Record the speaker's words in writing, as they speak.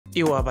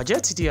Ìwà àbàjẹ́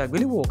ti di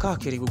àgbéléwò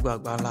káàkiri gbogbo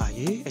àgbáńlá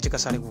ayé, ẹ jẹ́ ká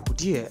sáré wò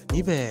díẹ̀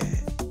níbẹ̀.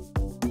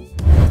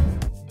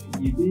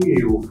 Ìbéèrè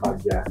ò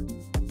fàjà.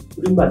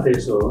 Nígbà tẹ́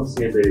sọ̀rọ̀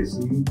ṣe bẹ̀rẹ̀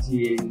sí ti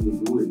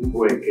ìlú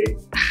ẹ̀kẹ́.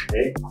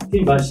 Tí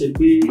n bá ṣe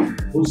pé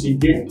ó ṣe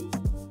jẹ́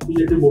tó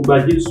jẹ́ pé mo gba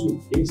Jésù,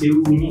 kì í ṣe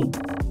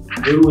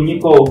irú yín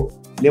kọ́ o.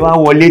 Lè wá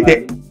wọlé tẹ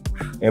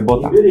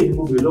ẹ̀bọ̀ta. Ìbéèrè ni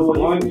mo bèèrè lọ́wọ́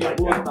yín.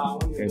 Ẹ̀bọ̀ta.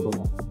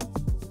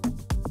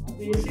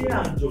 Ṣé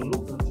àjọ ló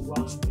kàn ti wá?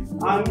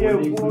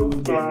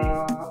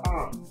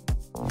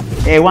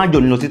 Ẹ wá jọ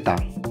lọ síta,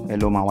 ẹ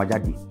lọ máa wá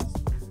jáde.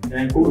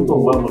 Kó tó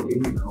wá mọ̀ kí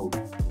nìkan o.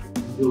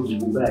 Yóò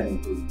gbogbo báyìí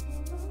nítorí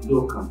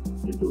yóò kàn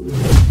nítorí.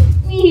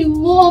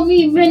 Mi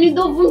ìmẹ́ni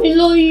tó fún mi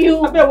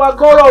lóyún. Abẹ́ wa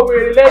gbọ́rọ̀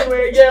wèrè lẹ́nu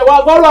ẹyẹ, wa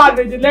gbọ́rọ̀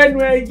àdèjì lẹ́nu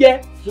ẹyẹ.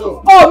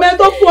 Ọmọ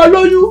tó fún ọ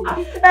lóyún,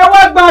 ẹ wá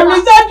gbà mí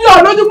sẹ́bí ọ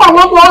lójú pa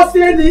àwọn ọmọ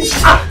ọ̀sẹ̀ ni.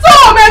 Tí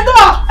ọmọ tó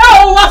ẹ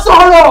ò wá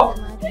sọ̀rọ̀.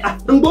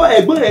 Ń gbọ́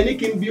ẹ̀gbọ́n rẹ̀ ní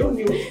kí n bí ó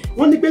ní o.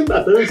 Wọ́n ní pé ńgbà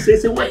tó ń ṣe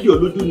wọ́n di ọ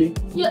lójú ni.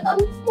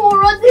 Mo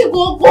rántí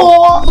gbogbo.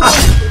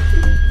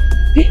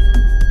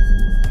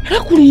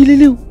 Arákùnrin yìí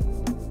lélẹ̀ o.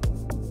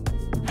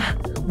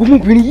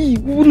 Ọmọbìnrin yìí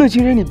wúwo náà ṣe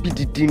rẹ́rìn bí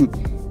dìdìrín.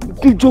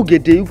 Ikú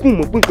jọ̀gẹ̀dẹ̀ ikú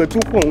mọ̀ pé nǹkan tí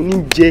ó pọ̀ òun ní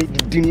jẹ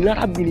dìdìrín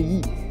lárábìnrin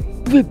yìí.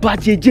 Ó fẹ́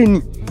bàjẹ́ jẹ́ ni.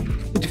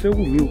 Ó ti fẹ́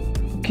wù mí o.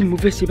 Kí ni mo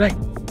fẹ́ ṣe báyìí?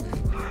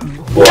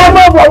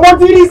 Mo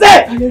ti rí sẹ́.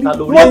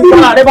 Mo ti rí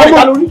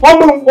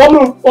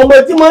ọmọ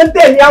tí mo ń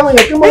tẹ̀ ní àwọn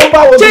èèyàn tí mo ń bá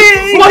wọn.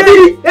 Mo ti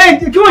rí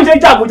kí wọ́n ṣe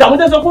jàgùjàgùn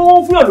tẹ́ sọ pé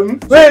wọ́n fún yàn lóyún.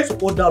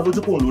 Ó dá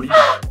lójú kò lórí.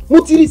 Mo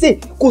ti rí sẹ́,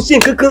 kò sí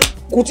nǹkan kan,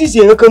 kò tí ì ṣe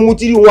nǹkan kan, mo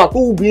ti rí wọn àpò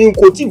obìnrin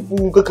kò tí ì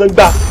fún nǹkan kan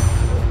gbà.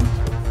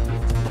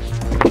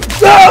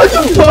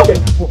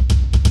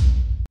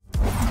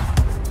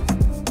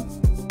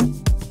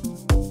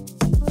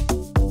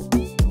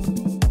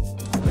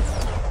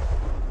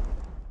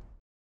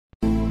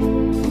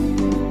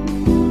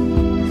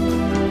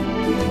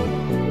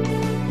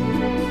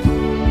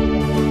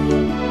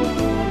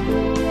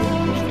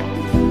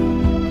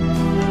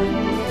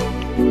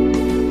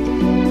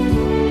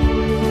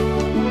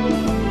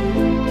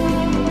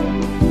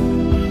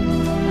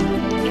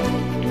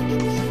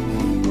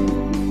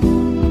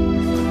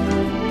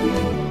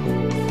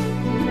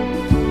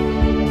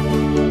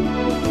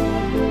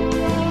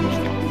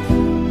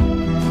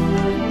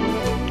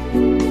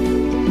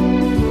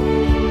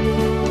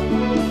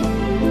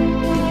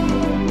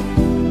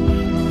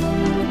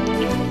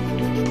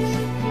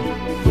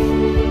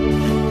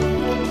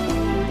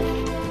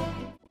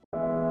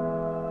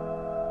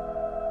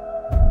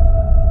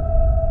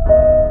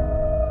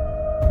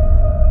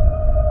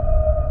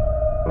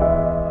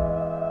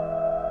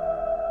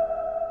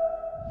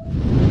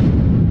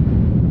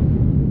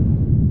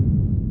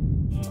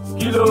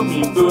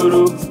 Mi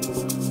gbòòrò,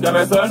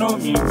 Jàmẹ̀sánú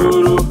mi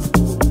gbòòrò,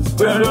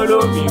 Gbẹ̀rọ̀ló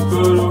mi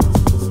gbòòrò,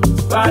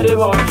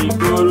 Bádébọ̀ mi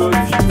gbòòrò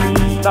títí.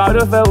 Ta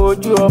ló fẹ́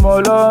wojú ọmọ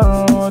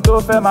Ọlọ́run tó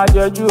fẹ́ máa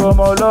jẹjú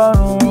ọmọ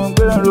Ọlọ́run?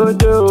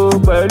 Gbẹ̀rọ̀dé o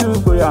pẹ̀lú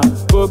ìgboyà,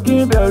 kò kí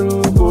ń bẹ̀rù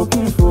kò kí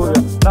ń fòyà.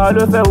 Ta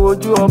ló fẹ́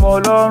wojú ọmọ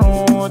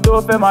Ọlọ́run tó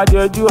fẹ́ máa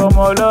jẹjú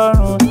ọmọ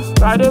Ọlọ́run?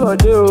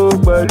 Bádébọ̀dé o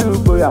pẹ̀lú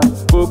ìgboyà,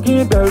 kò kí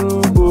ń bẹ̀rù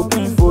kò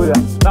kí ń fòyà.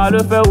 Ta ló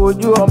fẹ́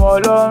wojú ọmọ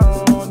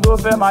Ọlọ́run tó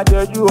fẹ́ máa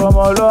jẹjú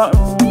ọmọ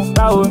Ọlọ́run?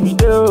 Mi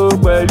dé o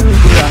pẹ̀lú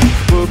ìgboyà,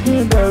 kò kí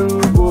ń bẹ̀rù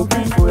kò kí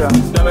ń fòyà.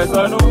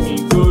 Jàmẹ̀sánú mi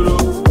gbòòrò,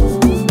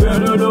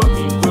 Gbẹ̀rọ̀ló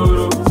mi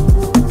gbòòrò,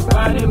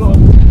 Bádébọ̀.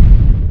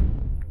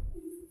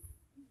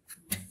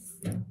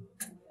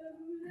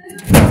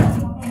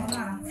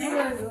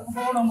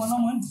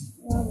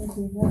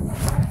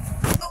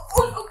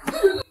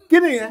 Kí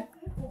ni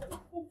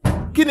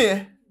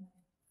yẹn?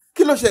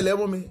 Kí ló ṣẹlẹ̀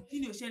ọmọ mi? Kí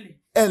ni ó ṣẹlẹ̀?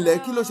 Ẹ ǹlẹ́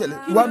kí ló ṣẹlẹ̀?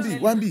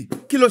 Wáńbì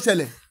kí ló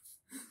ṣẹlẹ̀?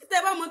 Tẹ́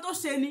bá mọ̀ tó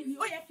ṣe ni,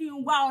 ó yẹ kí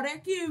n wá ọ̀rẹ́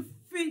kí n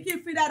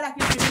fi dáadáa kí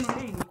n fi nínú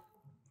ilé yìí.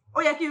 Ó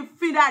yẹ kí n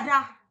fi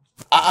dáadáa.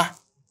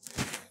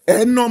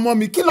 Ẹ ń na ọmọ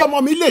mi, kí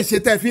lọmọ mi lè ṣe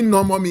tẹ́ fi ń na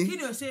ọmọ mi? Kí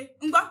ni ó ṣe?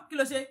 Ń gbọ́, kí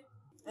ló ṣe?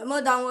 Ẹ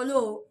mọ́ da wọn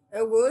lóhùn.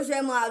 Ẹ̀wò ó ṣe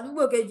mọ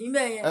àdúgbò kejì ń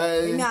bẹ̀ yẹn.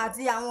 Èmi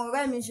àti àwọn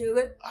ọ̀rẹ́ mi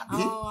ṣeré.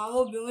 Àwọn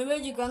obìnrin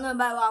méjì kan náà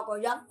báyìí wá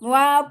kọjá. Mo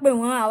wá pè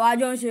wọ́n, àwa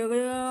jọ ń ṣeré,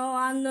 wọ́n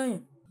á ń lóyún.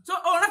 So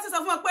òun rántí sọ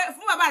fún ọ pé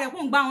fún bàbá rẹ̀ kó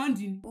ń gbá wọn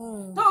dì ní.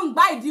 Tó ń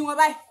gbá ìdí wọn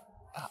báyìí.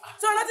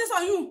 So rántí sọ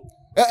yún.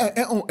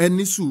 Ẹ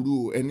ní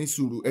sùúrù, ẹ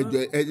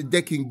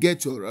jẹ́ kí n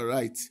get you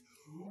right.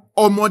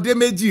 Ọmọdé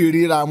méjì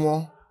ríra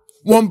wọn,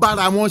 wọ́n ń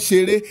bára wọn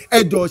ṣeré.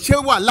 Ẹ̀dọ̀ ṣé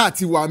wàhálà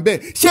ti wà ń bẹ̀?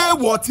 Ṣé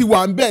èèwọ̀ ti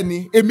wà ń bẹ̀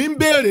ni? Èmi ń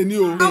béèrè ni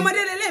o.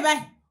 Ọmọdé lélẹ̀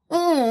báyìí.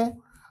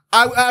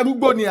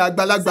 Arúgbó ni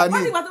àgbàlagbà ni.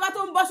 Wọ́n ti gbà tó bá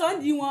tó ń bọ́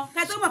sọ́ndì wọn,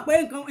 kẹ́ tó mọ̀ pé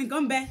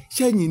nǹkan ń bẹ.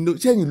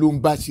 Ṣẹ́yìn ló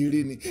ń bá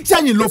ṣeré ni?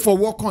 Ṣẹ́yìn ló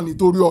fọwọ́ kàn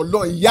nítorí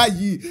ọlọ́ ìyá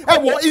yìí? Ẹ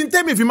wo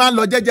intemi fi máa ń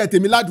lọ jẹ́jẹ́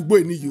tèmi ládùúgbò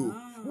ènìyàn o.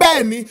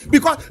 Bẹ́ẹ̀ ni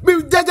because bí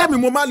jẹ́jẹ́ mi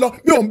mo máa ń lọ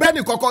mi ò ń bẹ́ẹ̀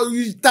ní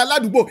kọ́kọ́ ta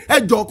ládùúgbò ẹ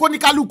jọ̀ọ́ kó ní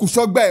kálukú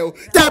sọ́gbà ẹ o.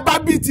 Tẹ́ ẹ bá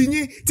bí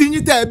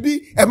tiyín tẹ́ ẹ bí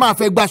ẹ máa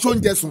fẹ́ gba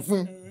sóúnjẹ sùn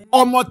fún.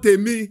 Ọmọ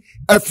tèmi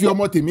ẹ fi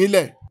ọmọ tèmi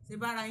lẹ̀. Ṣé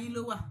bára yín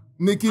ló wà?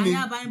 Ní kí ni?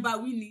 Àyà bá ń bá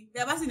wí ni.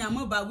 Tẹ́ bá sì ní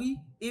àmọ́ bá wí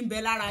ń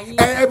bẹ lára yín.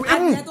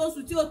 Àjẹ́ tó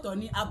sùn tí ò tọ̀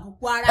ní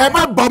àbùkù ara. Ẹ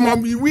má bọ ọmọ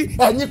mi wí,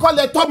 ẹ̀yin kọ́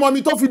lẹ tọ́mọ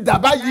mi tó fi dà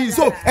báyìí,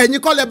 so ẹ̀yin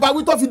kọ́ lẹ bá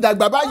wí tó fi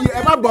dàgbà báyìí,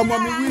 ẹ má bọ ọmọ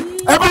mi wí,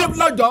 ẹ má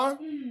lọ́jọ́.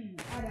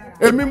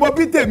 Èmi mo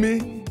bí tèmi,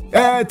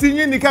 tí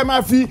yín ni kẹ́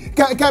máa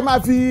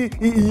fi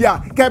ìyà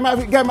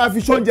kẹ́ máa fi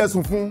ṣóúnjẹ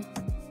sùn fún.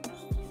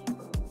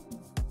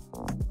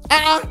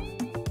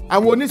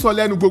 àwọn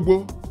onísọ̀lẹ́nu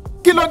gbogbo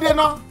kí ló dé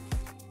náà.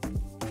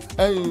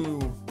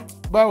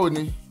 báwo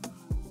ni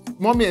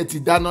mọ́mí ẹ̀ ti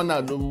dáná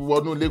náà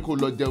wọnú ilé kó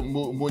lọ jẹun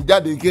mo ń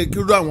jáde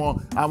kírú àwọn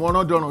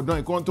rándanrandan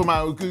nǹkan tó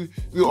máa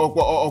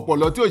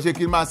ọ̀pọ̀lọ́ tí ò ṣe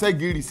kí n máa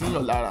ṣẹ́gìrì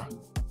síyàn lára.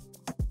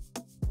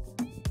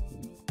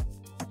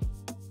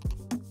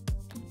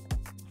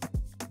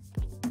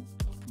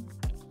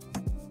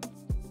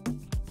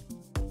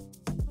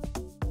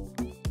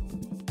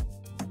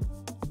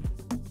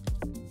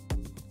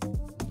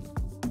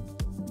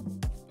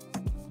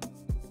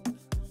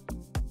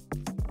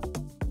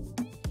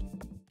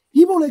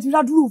 Ibo le ti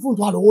ra dúró fóònù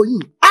tó wà lọ́wọ́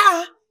yín.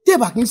 Tẹ́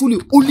bá kí n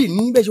fúnlẹ̀ ó lè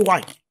ní bẹ́ẹ̀ ṣe wà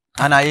yìí.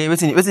 Anaye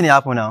wetin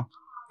happen now?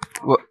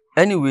 Well,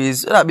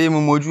 anyways, ó dàbí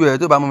mo mojú ẹ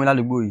tó bá mọ́ mi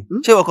ládùúgbò yìí.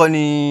 Ṣé ìwọ kọ́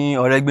ni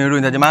ọ̀rẹ́ gbin ro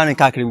ìtajà máa ń rìn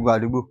káàkiri gbogbo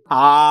àdúgbò?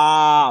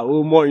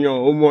 Ó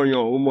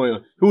mọ̀yàn.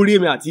 Lórí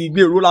èmi àti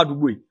gbé ro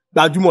ládùúgbò yìí.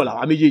 Gbajúmọ̀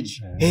làwa méjèèjì.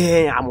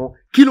 Àmọ́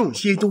kí ló ń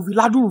ṣe tó fi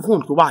ládùúrú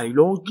fóònù tó bá yìí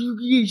lọ? Kí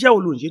iṣẹ́ wo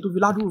ló ń ṣe tó fi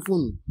ládùúrú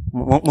fóònù?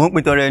 Mo ń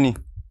pin tọrẹ ni.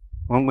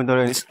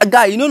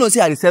 Guy, you know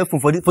say I dey sell phone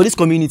for this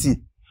community.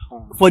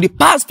 For the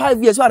past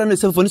 5 years, I don't know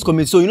sell for this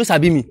community, so you know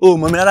sabi me. Oh,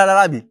 mami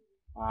rárá bí.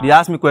 They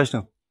ask me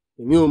question.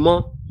 Èmi ò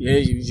mọ̀.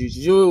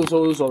 Ṣé o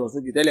sọ̀rọ̀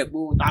sókè tẹ́lẹ̀ pé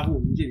ó ta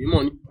fóònù ṣe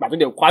mímọ̀ ni. Gbà tó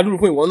dẹ̀ kwádùrú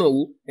fún ìwọ náà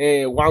wo.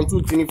 1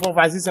 2 3 4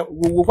 5 6 7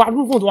 gbogbo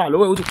kwádùrú fóònù tó wà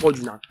lọ́wọ́ ẹ̀ ó ti pọ̀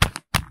jù náà.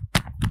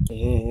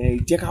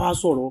 Jẹ́ ká wá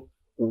sọ̀rọ̀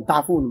òun ta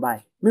fóònù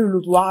báyìí. Mélòó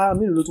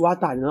ló ti wá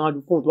tà nínú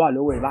àdúgbò fóònù tó wà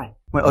lọ́wọ́ ẹ̀ báyìí.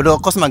 Ọ̀dọ̀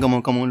customer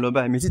gan kan mo ń lọ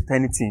báyìí. Mi ti tell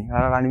anything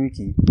rárá ní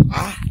wíkì.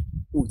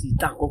 O ti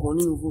ta kankan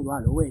nínú fóònù wà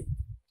lọ́wọ́ ẹ̀.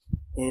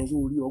 Ṣé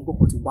orí ọgbọ́n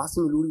kan ti wá sí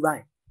mi lórí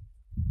báyìí?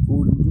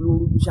 Orí dúró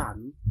lójú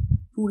ṣàánú.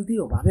 Torí tí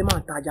ọba fẹ́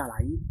máa tajà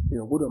láyé,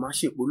 èèyàn gbọ́dọ̀ máa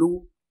ṣe ìpolówó.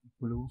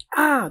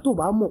 Tó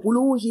bá mọ̀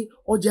polówó ṣe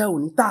ọjà ò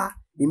ní ta.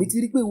 Èmi ti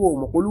rí pé ìwọ ò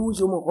mọ̀ polówó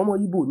ṣe ọmọ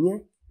Ìgbò ní ẹ́.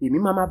 Èmi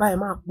máa báyìí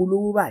máa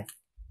polówó báyìí.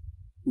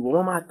 Ìwọ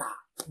máa ta.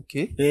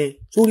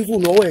 Sórí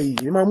fóònù ọwọ́ ẹ̀ yìí,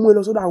 èmi máa mú ẹ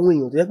lọ sọ́dọ̀ àwọn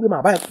èèyàn tó yẹ pé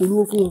màá báyìí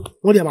polówó fún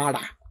wọn dẹ̀ máa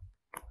rà.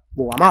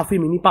 Bọ̀ wà máa fún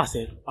mi ní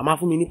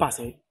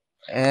pàṣẹ.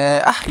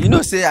 You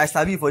know say I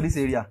sabi for this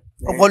area.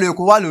 Ọpọlọ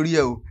Èkó wà lórí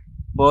ẹ o.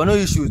 But no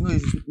issues.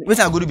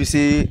 Wetin I go do be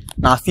say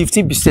na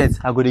 15%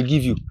 I go dey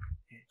give you.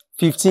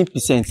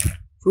 15%.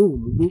 So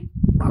gbogbo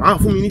màmá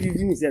fún mi ní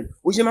 15%.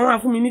 O ṣe màmá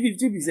fún mi ní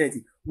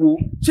 50%. Wo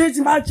ṣé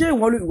tí bá ṣe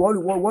ìwọ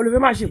ló fẹ́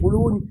máa ṣe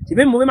polówó ni.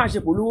 Ṣèbí mo fẹ́ máa ṣe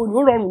polówó ni.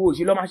 Ó rọrùn wo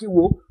ṣe lọ máa ṣe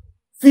wo.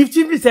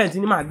 50%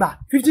 ni màá gbà.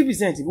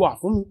 50% wà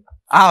fún mi.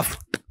 Half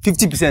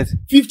 50%.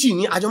 50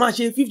 ni àjọ máa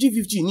ṣe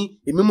 50-50 ni.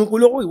 Èmi mo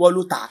polówó ìwọ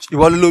ló ta.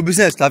 Ìwọ ló lo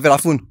business la fẹ́ ra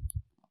phone.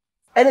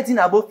 Anything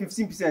above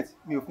 15%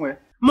 mi ò fún ẹ.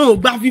 Mo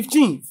gba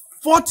 15.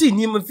 40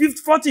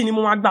 ni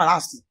mo máa gbà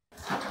last.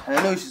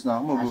 No issues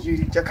now, mo go.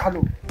 Jẹ́ ká lọ.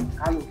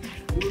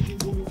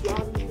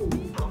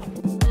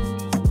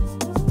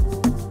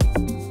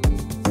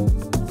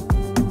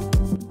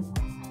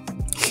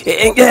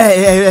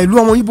 Ìlú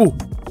ọmọ Ìgbò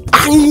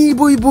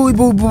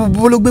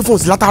ló gbé fóònù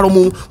sí látàrọ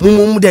mo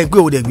dẹ̀ gbé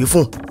o dẹ̀ gbé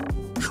fóònù.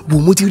 Wò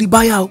mo ti rí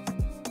báyà o.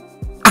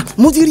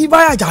 Mo ti rí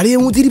báyà jàre,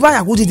 mo ti rí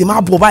báyà kó tètè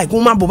máa bọ̀ báyìí kó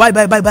máa bọ̀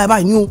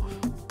báyìí ní o.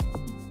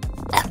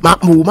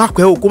 Mo máa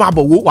pẹ́ o kó máa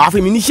bọ̀ wo wàá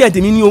fún mi ní ṣẹ́ẹ̀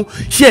tèmi ní o.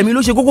 Ṣẹ́ẹ̀ mi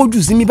ló ṣe kókó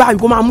jù sí mi báyìí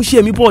kó máa mú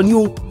ṣẹ́ẹ̀ mi bọ̀ ní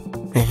o.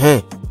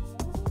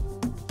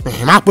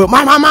 Má pẹ́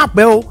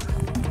o.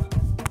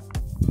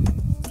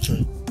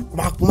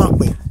 Má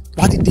pẹ́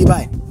bá ti dé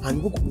báyìí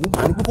àní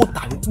kókó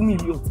tà ní 2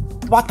 million.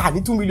 Bá tà ní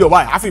 2 million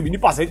báyìí á fi mi ní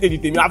percentage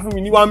tèmi á fún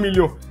mi ní 1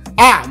 million.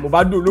 Mo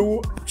bá dùn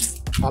lówó.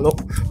 Màá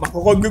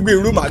kọ́kọ́ gbégbé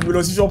irú màá gbé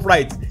lọ sí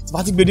Shoprite. Tí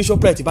bá ti gbé dé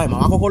Shoprite báyìí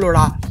màá kọ́kọ́ lọ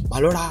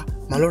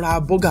ra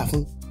bọ́gà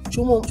fún.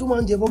 Ṣó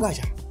máa ń jẹ bọ́gà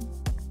ṣá?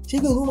 Ṣé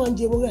kí ló máa ń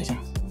jẹ bọ́gà ṣá?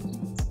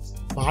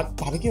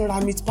 Tàbí kí n ra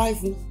meat pie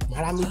fún.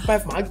 Màá ra meat pie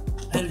fún.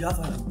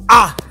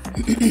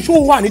 Ṣó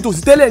wà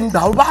nítòsí tẹ́lẹ̀ ní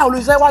ìgbà báwo ló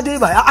ṣe wá dé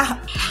báyìí?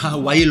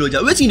 Wáyé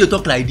lọ́jà, wetin you dey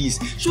talk like this?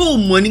 Ṣé o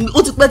mọ̀ ni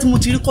ó ti pẹ́ tí mo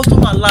ti rí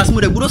customer last mo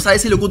dẹ̀ gbọ́dọ̀ sáré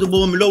sílẹ̀ kó tó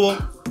bọ́ mi lọ́wọ́.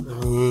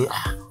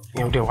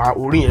 Ẹ̀hún dẹ̀ wá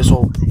orí yẹn sọ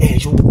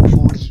ṣó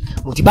rí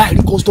mo ti báyìí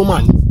rí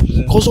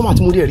customer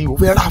tí mo dẹ̀ rí o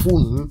fẹ́ rà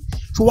fóònù mi.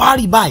 Ṣó wá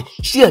rí báyìí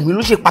ṣé ẹ̀mí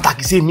ló ṣe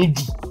pàtàkì sí èmi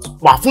jù.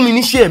 Wà fún mi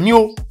ní ṣé ẹ̀mí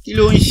o. Kí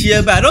ló ń ṣe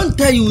ẹ báyìí? I don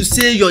tell you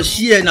say your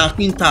share na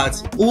quintat.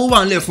 Owó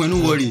wà nílẹ̀ fún ẹ, no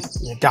worry.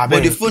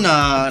 But the phone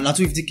na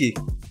 250k.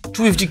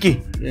 250k?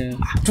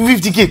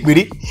 250k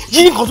péré.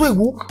 Yí nǹkan tó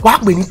èwo wàá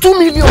pè ní 2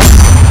 million.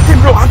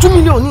 2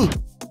 million ní.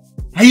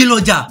 Ayé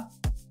lọ́jà.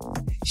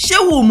 Ṣé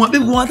wo mọ̀ pé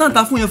gbogbo wọn tán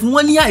ta fún yẹn fún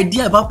wọn ní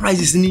idea about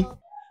prices ni?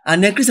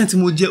 And then Christian tí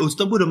mo jẹ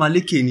òtítọ́ gbọ́dọ̀ máa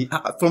lékè ni.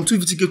 From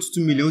 250k to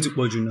 2 million ó ti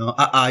pọ̀ jù náà.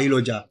 Ayé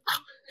lọ́jà.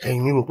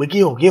 Ẹ̀yin rò pé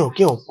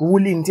kéèyàn kówó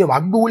lé ní tí wàá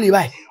gbówó lé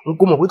báyìí n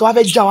kò mọ̀ pé tó bá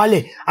fẹ́ já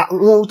wálẹ̀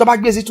tó bá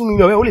gbé sí 2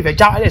 million ó lè fẹ́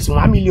já wálẹ̀ sí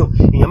 1 million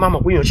èèyàn máa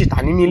mọ̀ pé èèyàn ṣì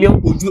tà ní million.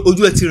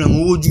 Ojú ẹ ti ràn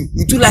wọ́n ojú.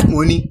 You too like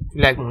money.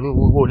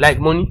 Wo like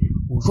money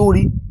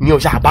òṣòrí mi ò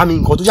ṣàbá mi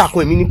nǹkan tó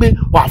ṣàkóso èmi ni pé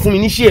wà fún mi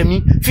ní ṣé mi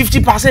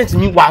 50%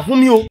 mi wà fún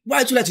mi o. Why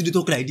you too like to dey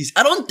talk like this?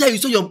 I don tell you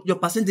so your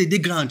percentage dey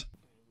ground.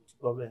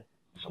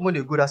 Someone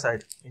dey go that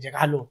side. Jẹ́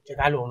ká lọ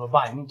ọ̀nà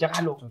báyìí ní jẹ́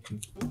ká lọ.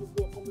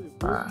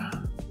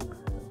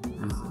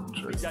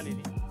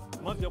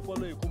 máa fi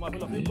ọpọlọ èkó máa fi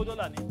lọ fi kó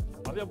dọ́là ní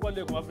máa fi ọpọlọ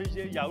èkó máa fi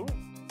ṣe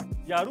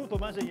yàrú tó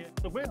máa ń ṣe yẹn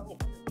tó pé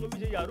tó fi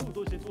ṣe yàrú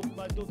tó ṣe tó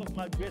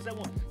máa gbé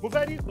sẹ́wọ̀n mo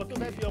fẹ́ rí nǹkan tó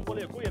fẹ́ fi ọpọlọ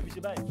èkó yẹn fi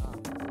ṣe báyìí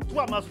tú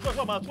àmà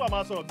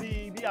sọ̀rọ̀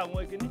bí àwọn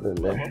ìkíní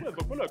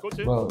ọpọlọ èkó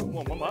ṣe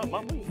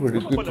mo rí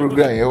pé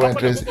program yẹn wá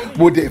interest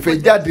mo dẹ̀ fẹ́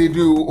jáde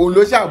ní o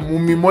ló ṣàmú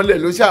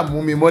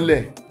mi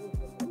mọ́lẹ̀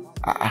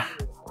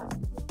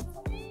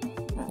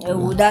ẹ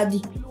wò dádì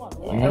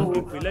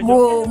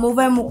mo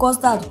fẹ́ mu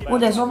custard mo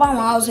dẹ̀ sọ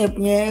fáwọn house help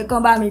yẹn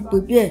kán bá mi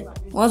prepare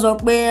wọ́n sọ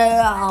pé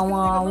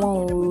àwọn ò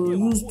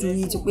used to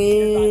it pé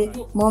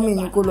mọ́mì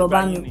ni kó lọ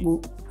bá mi po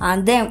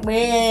and then pé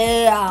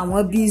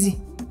àwọn busy.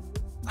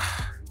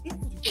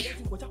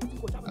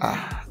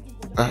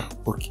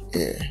 Ok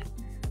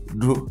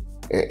dúró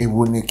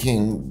èwo ni kí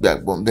n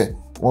gbàgbọ́ bẹ́ẹ̀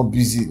wọ́n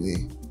busy ni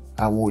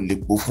àwọn ò lè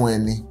po fún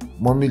ẹni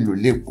mọ́mì ló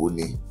lè po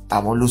ni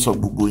àwọn ló sọ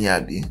gbogbo yẹn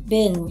àbí.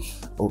 bẹ́ẹ̀ni.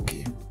 ok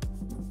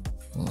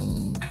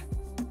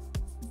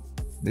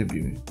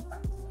baby mi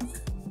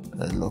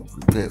ẹ lọ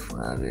prepare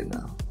fúnra rẹ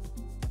náà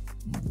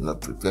lọ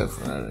prepare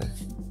fúnra rẹ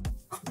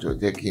jọ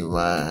jẹ́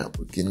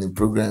kí ni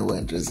program wa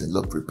interesting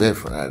lọ prepare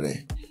fúnra rẹ.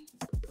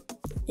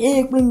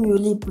 ẹ pé mi ò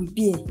lè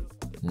prepare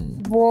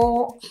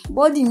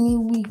body mi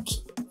weak.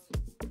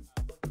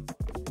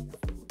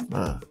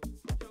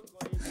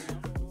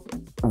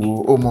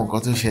 wo ó mọ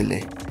nǹkan tó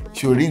ṣẹlẹ̀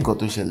ṣé o rí nǹkan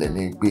tó ṣẹlẹ̀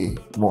ni pé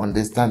mo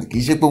understand kì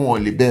í ṣe pé wọn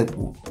ò lè bẹ́ẹ̀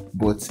bù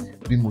but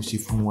bí mo ṣe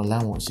fún wọn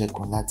láwọn iṣẹ́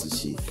kan láti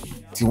ṣe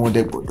tí wọ́n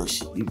dẹ̀ gbọ́dọ̀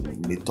ṣe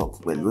meet up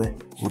pẹ̀lú ẹ̀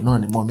òun náà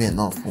ni mọ́mí ẹ̀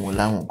náà fún wọn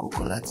láwọn nǹkan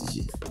kan láti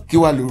ṣe kí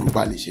wàá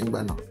lórúkọ lè ṣe ń gbà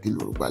náà kí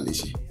lórúkọ lè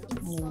ṣe.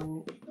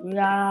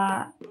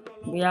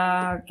 bóyá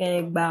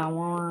kẹ́ gba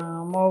àwọn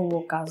more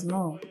workers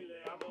náà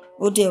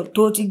ó tiẹ̀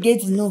tó ti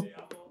géètì náà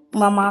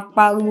màmá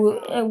pariwo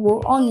ẹ wo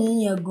ọ̀nì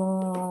yẹn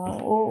gan-an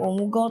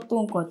òun gan tó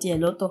nǹkan tiẹ̀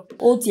lọ́tọ̀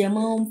ó tiẹ̀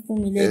máa ń fún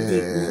mi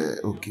lẹ́jẹ̀ pé.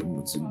 ok mo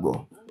ti gbọ́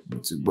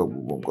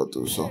gbogbo nǹkan tó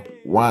sọ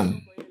one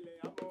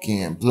kí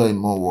n employ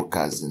more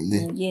workers nílé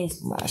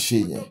màá ṣe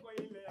yẹn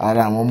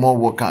ara àwọn more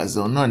workers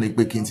náà ni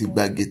pé kí n ti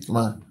gba gate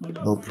man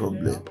no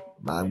problem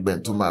màá gbẹ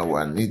tó máa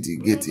wà nídìí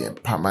gate yẹn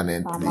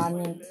permanently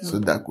so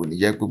that kò ní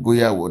jẹ́ pé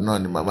bóyáwó náà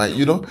ni màmá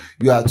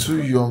you are too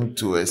young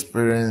to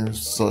experience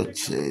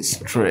such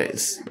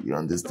stress you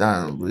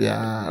understand bóyá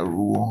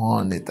àrùwò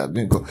hàn ní tàbí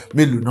nǹkan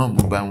mélòó náà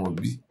mo bá wọn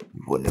bí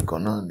ìwọ nìkan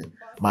náà ni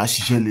màá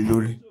ṣiṣẹ́ lé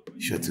lórí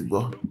ṣó ti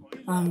gbọ́.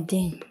 and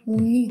then mo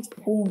need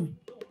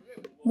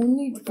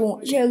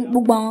phone ṣé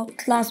gbogbo àwọn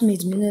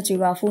classmates mi náà ti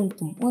ra fóònù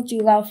tán wọ́n ti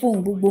ra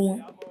fóònù gbogbo wọn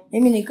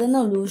èmi nìkan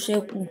náà ló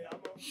ṣẹ́kù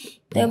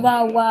tẹ bá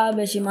wá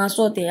bẹ ṣe máa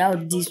sort it out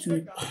this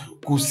week.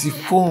 kò sí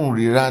fóònù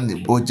rírà ní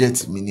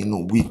budget mi nínú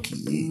wíìkì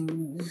yìí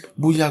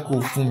bóyá kò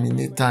fún mi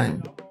ní time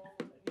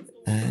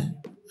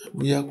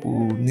bóyá kò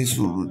ní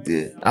sùúrù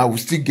there I will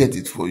still get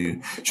it for you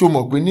ṣé o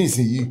mọ̀ pé ní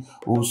ìsinyìí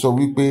o sọ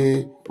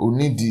wípé o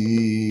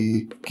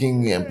nídìí kí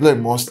n employ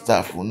more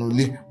staff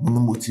nílé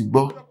mo ti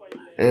gbọ́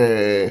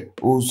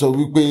o sọ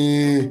wípé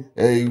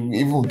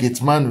even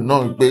gate man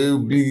náà pé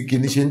bí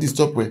kìíní ṣe ń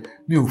disturb ẹ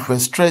mi ò fẹ́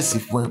stress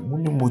fún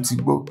ẹ mo ti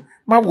gbọ́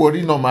má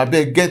wọrí náà máa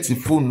bẹ́ẹ̀ get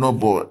phone náà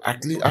but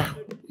at least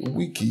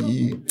wíìkì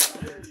yìí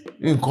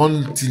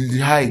nǹkan ti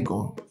high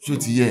gan ṣó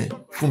ti yẹ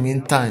fún mi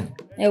ní time.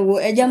 ẹ wo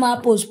ẹ jẹ́ máa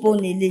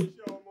postpone ilé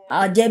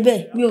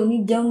àjẹbẹ́ mi ò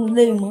ní jẹun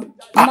lé mọ́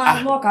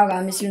máa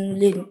lọ́ọ̀kára mi sínú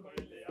ilé ni.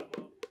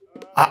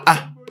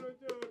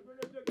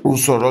 o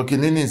sọ̀rọ̀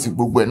kìíní ní ìsìn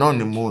gbogbo ẹ̀ náà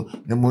ni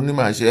mo ní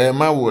màá ṣe ẹ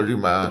má wọrí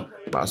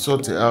màá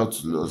sort it out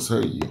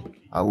lọ́sẹ̀ yìí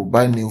I will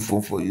buy new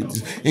phone for you.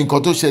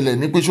 nǹkan tó ṣẹlẹ̀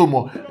ní pé ṣó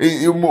mo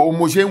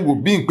ṣe ń wò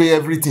bí pé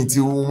everything ti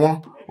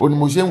wọ́n o ni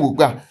mo ṣe ń wò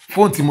gbà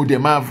fóònù tí mo dẹ̀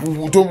máa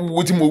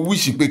tí mo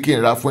wish pé kí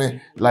n ra fún ẹ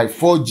like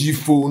 4G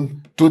phone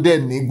tó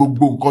dẹ̀ ní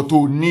gbogbo nǹkan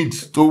tó need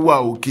tó wà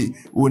okay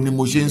o ni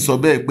mo ṣe ń sọ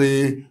bẹ́ẹ̀ pé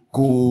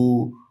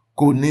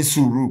kò ní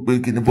sùúrù pé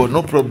kí ni but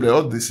no problem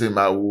all the same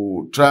I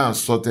will try and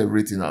sort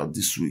everything out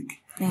this week.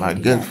 My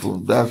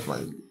girlfriend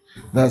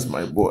that's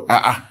my boy.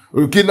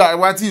 Kí ló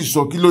wá tí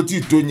ìsọ kí ló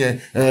tí tó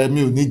yẹn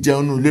mi ò ní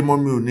jẹun nù ilé mọ́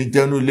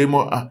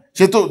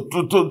ṣé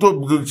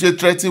ṣé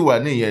threat wà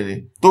nìyẹn ni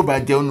tó bá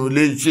jẹun nù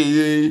ilé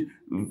ṣé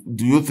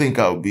do you think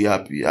I will be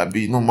happy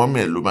àbí inú mọ́mí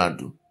ẹ̀ ló máa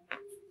dùn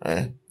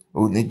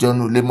ò ní jẹun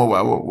nù ilé mọ́ wà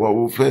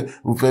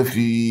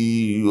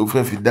ó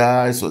fẹ́ fi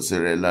dá ìsọ̀sẹ̀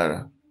rẹ̀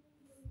lára.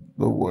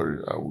 Don't worry,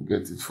 I will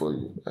get it for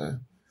you.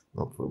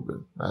 No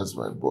problem. That's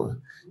my boy.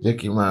 Jẹ́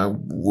kí n máa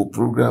wo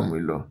program mi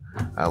lọ.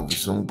 I will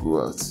soon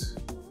go out.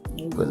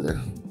 Pẹ̀lẹ́.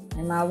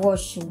 And I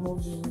watch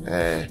movie.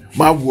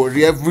 Má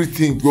worry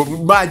everything.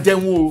 Má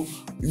jẹun o.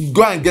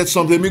 Go and get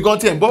something. Mi gan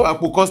tí ẹ̀ ń bọ̀ wá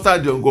po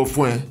custard yọ̀ nǹkan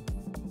fún ẹ.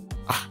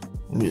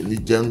 Mi ò ní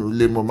jẹun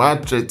lé mọ́. Má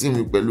threaten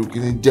mi pẹ̀lú kí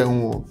ni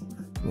jẹun o.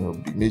 Mi ò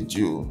bí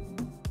méjì o.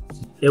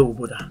 Ẹ wò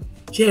bọ̀dà,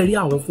 ṣé ẹ rí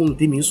àwọn fóònù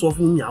tèmi ń sọ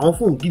fún mi? Àwọn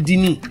fóònù gidi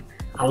ni.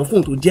 Àwọn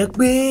fóònù tó jẹ́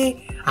pé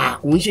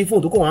kò ń ṣe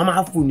fóònù tó kọ̀ wọ́n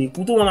máa fò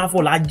nìkú tó wọ́n máa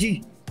fọ̀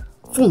lájì.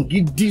 Fóònù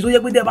gidi tó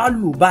jẹ́ pé tẹ́ bá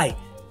lò báyìí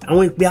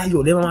àwọn ìpè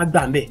ayọ̀ lẹ́ máa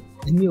gbà ńbẹ̀.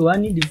 Èmi ò wá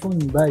nídìí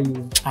fóònù báyìí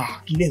o.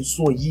 Kí lẹ̀ ń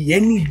sọ yìí ẹ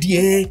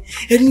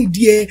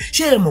nídìí ẹ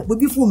ṣé ẹ mọ̀ pé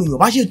bí fóònù èèyàn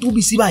bá ṣe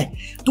tóbi sí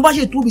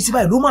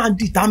báyìí ló máa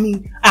determine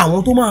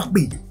àwọn tó máa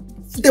pè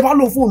tẹ́ bá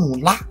lo fóònù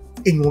ńlá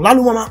èèyàn ńlá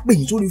ló máa pè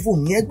yín sórí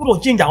fóònù yẹn gbọ́dọ̀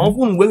change àwọn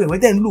fóònù wẹ́wẹ́wẹ́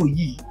tẹ́ ń lò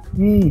yìí.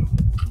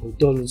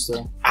 òótọ́ ló sọ.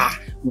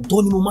 òótọ́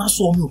ni mo máa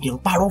sọ mi ò kì í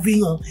parọ́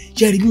fẹ́yàn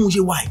ṣe rí bí mo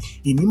ṣe wà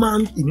èmi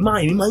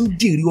máa ń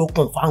jèrè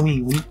ọkàn fáwọn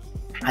èèyàn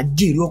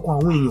àjèrè ọkàn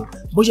àwọn èèyàn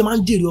bó ṣe máa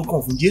ń jèrè ọkàn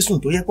fún Jésù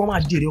tó yẹ kó máa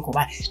jèrè ọkàn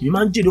báyìí èmi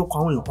máa ń jèrè ọkàn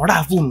àwọn èèyàn kan ra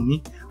fóònù mi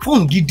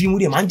fóònù gidi mo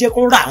dẹ̀ máa ń jẹ́ kó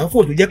ra àwọn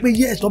fóònù tó jẹ́ pé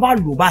yes tó bá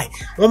lò báyìí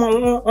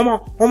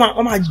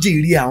wọ́n máa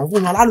jèrè àwọn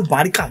fóònù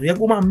alálùbáríkà tó yẹ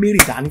kó máa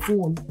mérè dání fún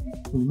wọn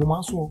ni mo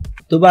máa ń sọ.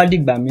 tó bá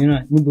dìgbà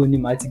mìíràn níbo ni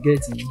màá ti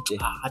gẹ́ẹ̀tì yìí jẹ.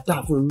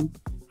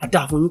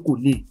 àdá fún yín kò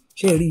lè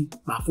ṣe rí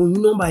màá fún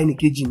yín nọ́mbà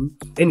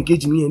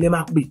ẹnìkejì mi yẹn lẹ́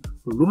máa pè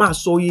òun ló máa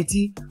sọ iye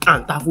tí à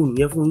ń ta fóònù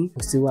yẹn fún yín.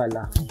 kò sí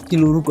wàhálà kí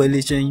lorúkọ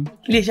iléeṣẹ́ yín.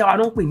 iléeṣẹ́ wa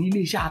ló ń pè ní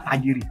iléeṣẹ́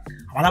àtàjèrè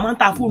àwọn la máa ń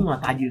ta fóònù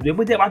àtàjèrè tó yẹ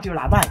pé tẹ́ ẹ bá ti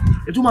rà báyìí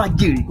ẹ tún máa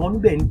jèrè kan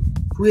níbẹ̀ ni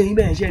fún yẹn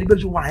bẹ́ẹ̀ ṣe rí bẹ́ẹ̀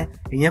ṣe wà ẹ́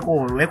ẹ̀yìn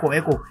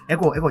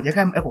ẹ̀kọ́ jẹ́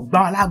ká ẹ̀kọ́ gbá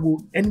wa láago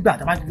ẹnìgbà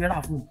tá a bá ti fẹ́ rà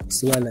fóònù. kò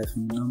sí wàhálà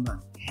fún mi nọ́mbà.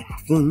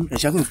 fún yín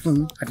ẹ̀ṣẹ́ fún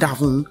yín àdá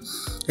fún yín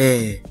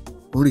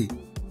orí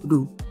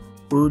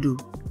odò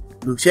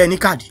ṣe é ní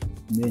káàdì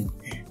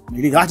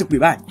ìdílé láti pè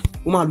báyìí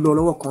ó máa lọ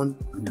lọ́wọ́ kan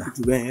ní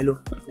jù bẹ́ẹ̀ yẹn lọ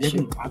ẹ̀jẹ̀ kí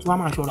n pàtó wá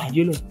máa ṣọ́ra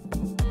ajé lọ.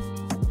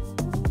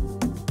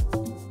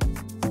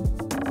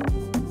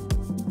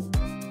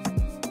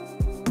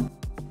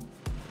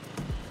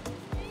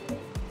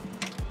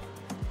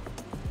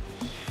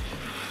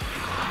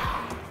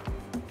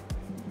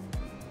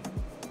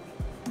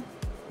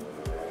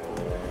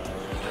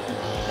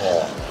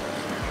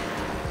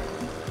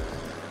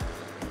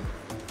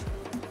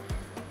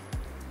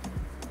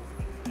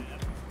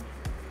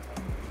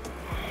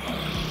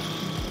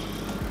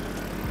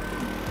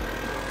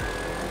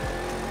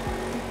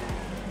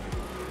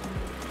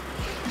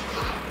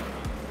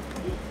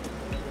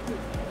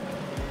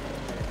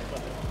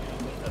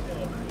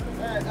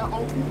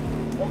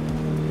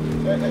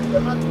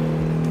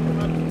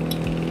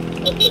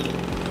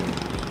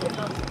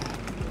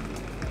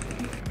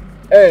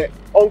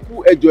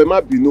 Uncle ẹjọ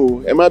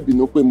ẹ má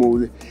bínú pé mo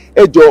rẹ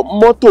ẹjọ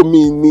mọ́tò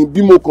mi ni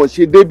bí mo kàn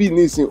ṣe débì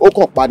nísìn ó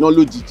kàn paná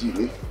lójijì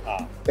ni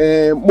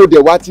mo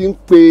dẹ̀ wá ti ń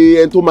pe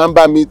ẹni tó máa ń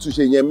bá mi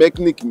túnṣe yẹn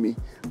mechanic mi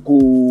kò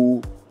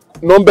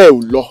nọ́mbà ẹ̀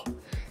ò lọ.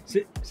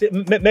 ṣé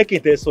mẹ́kìn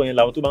tẹ sọ yẹn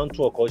làwọn tó máa ń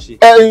tún ọkọ̀ ṣe.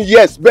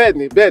 Yes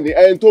bẹ́ẹ̀ ni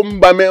ẹni tó ń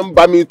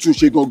bá mi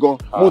túnṣe gangan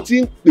mo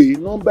ti ń pè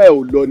nọ́mbà ẹ̀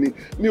ò lọ ni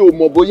mi ò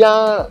mọ̀ bóyá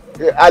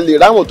a lè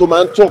ráwọn tó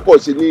máa ń tún ọkọ̀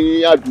ṣe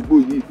ní àdúgbò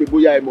yìí pé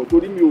bóyá ẹ mọ̀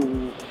torí mi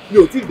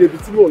ò tí ì débi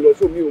tí mò ń lọ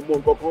sóò mi ò mọ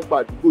nǹkan kan pa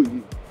àdúgbò yìí.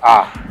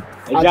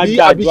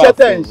 àbí iṣẹ́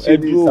tẹ̀ ń ṣe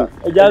ní ìsà.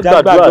 ẹja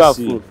gbàdúrà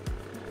sí i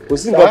kò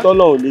sí nǹkan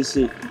tọ́lọ́run ò lè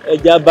ṣe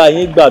ẹja bá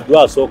yín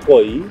gbàdúrà sọ́kọ̀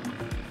yìí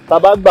tá a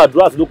bá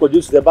gbàdúrà sí lóko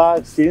Jésù tẹ bá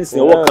ṣe ń sìn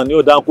ọwọ́ kan ní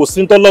ọ̀dà kò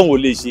sí tọ́lọ́run ò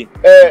lè ṣe.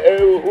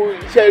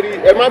 iṣẹ́ rí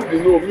ẹ má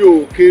bínú mi ò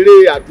kéré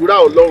àdúrà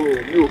Ọlọ́run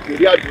mi ò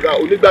kéré àdúrà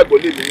onígbàgbọ́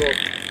lèmi náà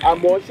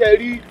àmọ́ ṣe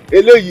rí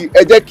eléyìí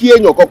ẹ jẹ́ kí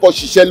èèyàn kọ́kọ́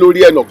ṣiṣẹ́ lórí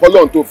ẹ̀nà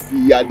kọ́lọ́run tó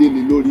fi adé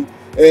lé lórí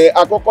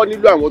àkọ́kọ́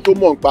nílò àwọn tó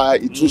mọ̀ nípa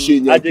ìtúnṣe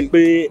yẹn. a jẹ́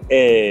pé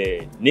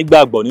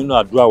nígbàgbọ́ nínú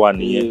àdúrà wa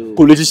nìyẹn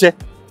kò lè ṣiṣẹ́.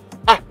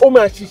 ó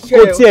máa ṣiṣẹ́.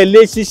 kò tiẹ̀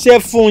lè ṣiṣẹ́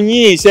fún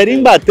yín ìṣẹ́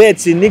nígbà tẹ́ ẹ̀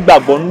ti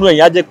nígbàgbọ́ nínú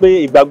ẹ̀yìn á jẹ́ pé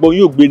ìgbàgbọ́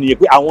yín ò gbé nìyẹn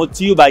pé àwọn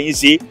tí yóò bá yín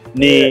ṣe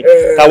ni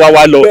káwa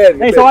wá lọ.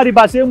 ẹ̀yin sáwádìí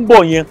bá ṣe ń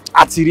bọ̀ yẹn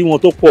àti rí wọn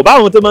tó pọ̀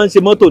báwọn tó máa ń ṣe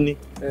mọ́tò ni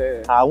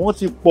àwọn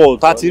ti pọ̀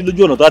tá a ti rí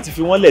lójú ọ̀nà tó a ti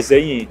fi wọ́n lẹ̀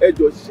sẹ́yìn. ẹ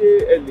jọ ṣé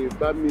ẹ lè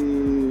bá mi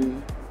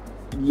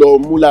lọ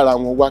mú lára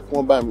wọn wá kí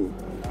wọ́n bá mi.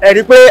 ẹ rí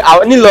i pé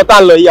nílọ tá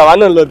a lọ yìí àwa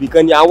náà lọ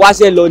bìkan ni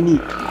àwáṣẹ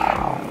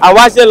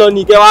lọ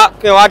ní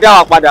kẹ wá dá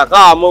wa padà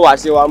káwa mọ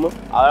wàṣẹ wa mọ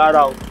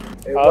rárá o.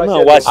 àwọn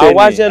náà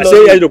wáṣẹ ni ṣé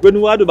ẹ rò pé ní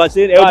wàá dùn bá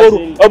ṣe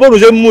ọbọrùn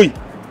ṣe ń mú yìí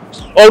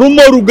ọrùn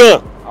mọ́rù gan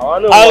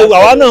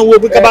àwa náà wo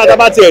pé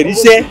kábà tiẹ̀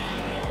ríṣẹ́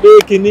pé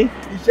kínní.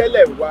 iṣẹ́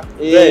lẹ̀ wá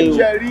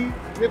iṣẹ́ rí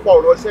nípa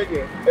ọ̀rọ̀ iṣẹ́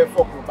yẹn ẹ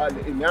fọkàn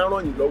balẹ̀ èmi á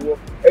ràn yín lọ́wọ́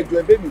ẹ jọ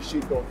ẹbẹ́ mi ṣe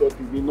tọ̀tọ̀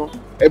tèmi ná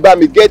ẹ bá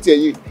mi gẹ́ẹ̀tì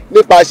ẹ̀yìn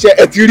nípa iṣẹ́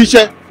ẹ ti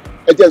ríṣẹ́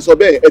ẹ jẹ́ n sọ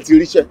bẹ́ẹ̀ ẹ ti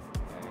ríṣẹ́.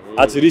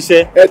 àti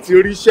ríṣẹ́. ẹ ti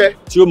ríṣẹ́.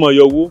 tí ó mọ̀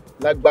yọ owó.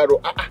 lágbára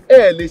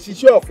ẹ lè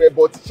ṣiṣẹ́ ọ̀fẹ́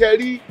bọ̀ tíṣẹ́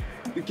rí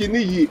kíní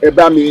yìí ẹ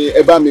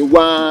bá mi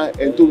wá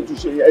ẹni tó ń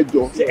túnṣe ẹ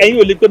jọ. ẹ̀yin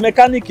ò lè pe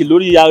mẹkáníìkì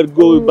lórí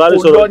aago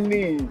ìbánisọ̀rọ̀. kò lọ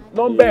ní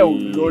nọ́mbà ẹ̀ ò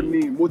lọ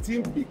ní mo ti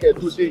ń bì kẹ́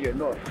tó dé yẹn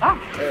náà.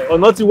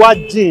 ọ̀nà ti wá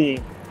jìn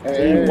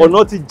ọ̀nà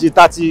ti jìn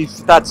tá ti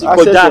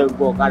kọjá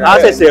á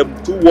ṣẹ̀ṣẹ̀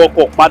tún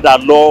wọkọ̀ padà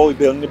lọ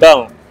ibẹ̀ ní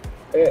báwọn.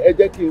 ẹ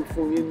jẹ́ kí n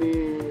fún yín ní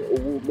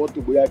owó mọ́tò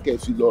bóyá kẹ́ ẹ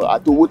fi lọ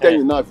àti owó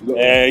tẹ̀yìn náà fi lọ.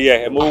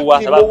 ẹ mówó wá.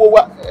 kí mówó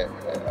wá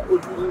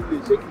ojú lè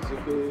ṣé kìí ṣe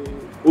pé.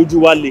 ojú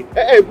wa le.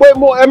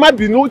 ẹ má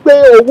bínú pé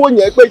owó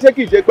yẹn pé ṣé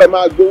kìí ṣe pé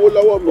máa gbowó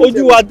lọ́wọ́ mi.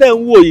 ojú wa tẹ̀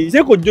ń wò yìí ṣé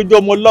kò jójú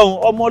ọmọ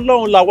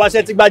ọlọ́run la wá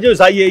ṣe ti gbajú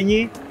ìsáyé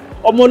yín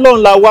ọmọ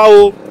ọlọ́run la wá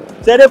o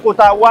ṣẹ́rẹ́ kò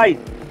tá a wá yìí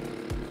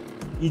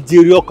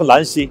ìjèrè ọkàn là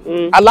ń ṣe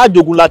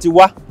alájogun la ti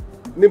wá.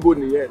 níbo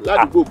nìyẹn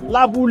ládùúgbò bò.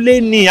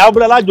 lábúlé ni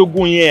abúlé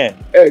alájogun yẹn.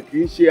 ẹ kì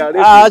í ṣe aré.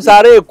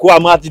 sáré èkó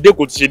àmọ́ àti dé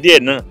kò ti ṣe díẹ̀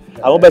náà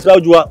àwọn bẹ́ẹ̀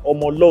síwájú wa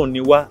ọmọ ọlọ́run ni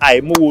wá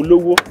àìmówó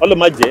olówó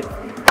ọlọ́mọ jẹ́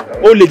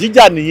olè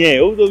jíjà nìyẹn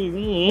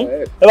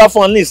ẹ bá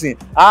fún ọ nísìn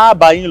á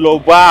bá yín lọ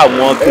bá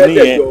àwọn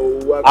kìnìún yẹn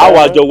àwọn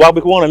àjọ wa pé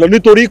kí wọ́n ràn lọ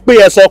nítorí pé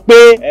ẹ sọ pé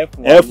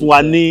ẹ fún wa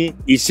ní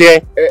iṣẹ́.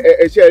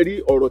 ẹ ṣe rí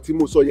ọ̀rọ̀ tí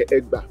mo sọ yẹn ẹ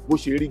gbà bó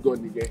ṣe rí gan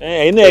nìyẹn.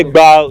 ẹ̀yin náà ẹ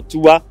gbà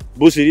tiwa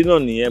bó ṣe rí náà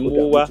nìyẹn mú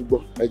wá.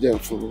 ẹ jẹ́ n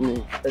fún un ní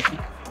ẹsẹ̀.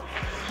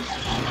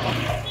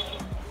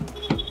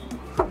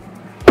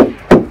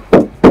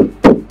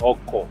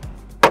 ọkọ̀.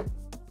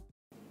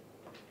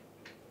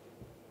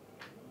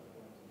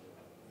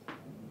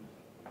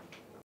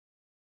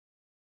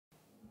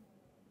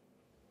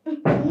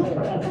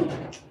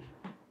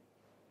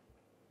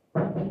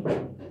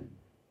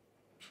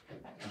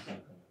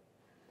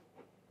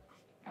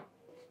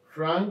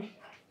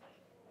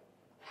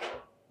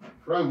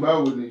 Frank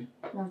báwo ni?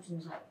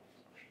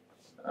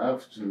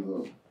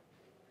 Afternoon.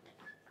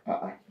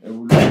 Ẹ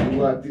wò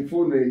lóyún àti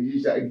fóònù ẹ̀ yìí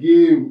ṣá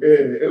géèmù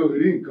ẹ ò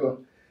rí nǹkan.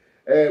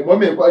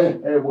 Mọ́mí ẹ̀kọ́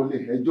ẹ wọlé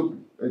ẹ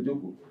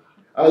jókòó.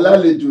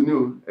 Alálejò ni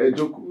o ẹ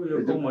jókòó.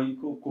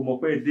 Kò mọ̀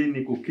pé èdè ni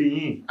kò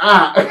kéyìn.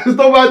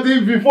 Tó bá ti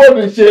fi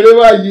fóònù ṣeré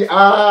báyìí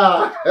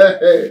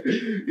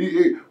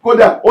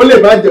kódà ó lè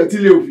má jẹ́ tí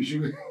lè òfìṣú.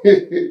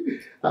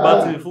 Bá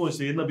ti fóònù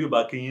ṣeré náà bí ó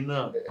bá kéyìn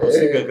náà kò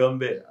sí gangan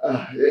bẹ́ẹ̀.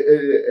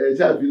 Ẹ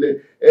ṣàfilẹ̀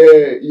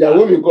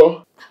ìyàwó mi kọ́.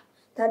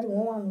 Dádì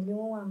wọ́n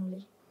wà nílé.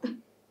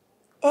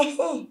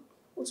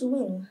 Ó ti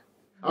wẹ̀ ni.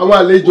 Àwọn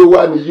àlejò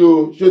wa nìyí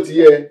o ṣó ti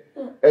yẹ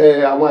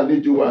àwọn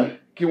àlejò wa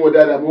kí wọ́n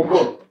dáadáa mú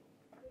bọ̀.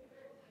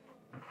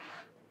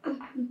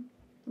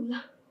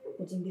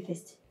 Ó ti ń gbé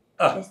first.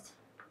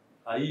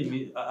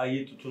 Ayé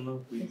tuntun náà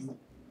pé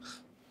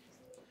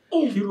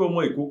kírú ọmọ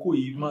ìkókó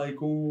yìí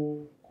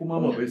kó má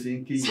mọ̀ bẹ́ẹ̀ ṣe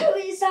ń kéyìn.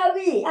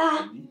 Sorry.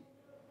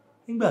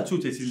 Nígbà tí ó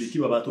tẹ̀sí lè kí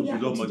bàbá tó bí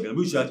lọ́mọ gan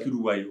bí ó ṣe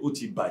akírú wa yìí ó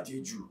ti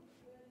bàjẹ́ jù.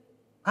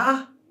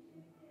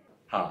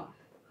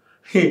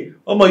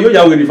 Ọmọ yóò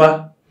yà wèrè fa.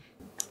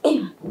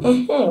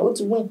 Ó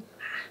ti win.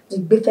 Ti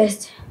gbé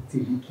first.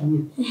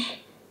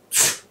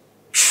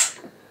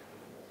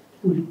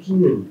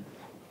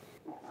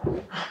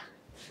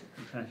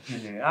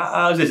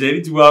 Ṣẹ̀ṣẹ̀ rí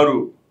ti wá rò.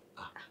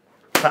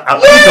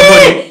 Ọwọ́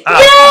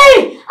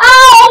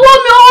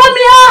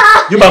mi.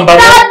 Yóò bá ń bá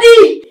wọn. Dádì.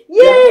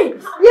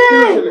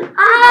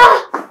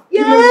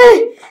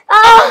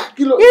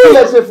 Kí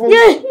lẹ ṣe fún mi?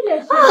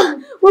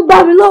 Mo gbà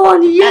mí lọ́wọ́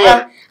ni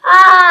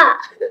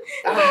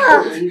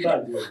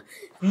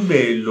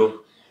Ńgbẹ̀ lọ,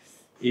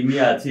 èmi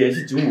àti ẹ̀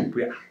sì ti ń wò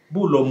pé bó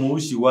lọmọ ó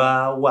sì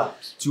wà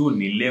tí ò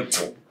ní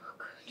lẹ́kọ̀ọ́.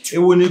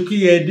 Èwo ni kí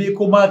ẹ dé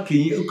kó má kì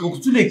í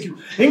tún lè kí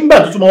nígbà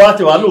tó túnmọ̀ wá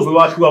tẹ̀wá lóòfẹ́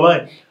wá kí wa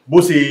báyìí bó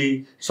ṣe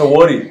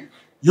sọ̀wọ́ rẹ̀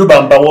yóò bá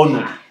ń bá wọ́n nù.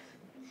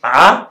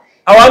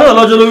 Àwa náà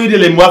lọ́jọ́ lórí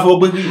ìdílé mi wá fọwọ́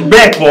pé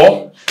bẹ́ẹ̀ kọ́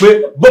pé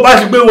bó bá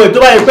ṣe pé wọ́n tó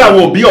bá yẹ pé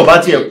àwọn òbí ọ̀bá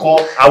tiẹ̀ kọ́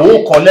àwọn ò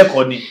kọ́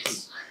lẹ́kọ̀ọ́ ni.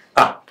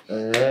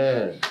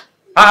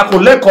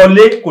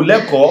 Kò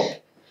lẹ́kọ̀ọ́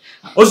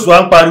ó sì wá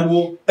ń pariwo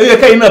ẹyẹ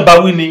kẹ́yìn náà bá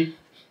wí ni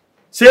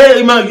ṣé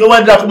yóò wá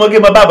dídá kọ́mọ́gé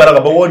máa bá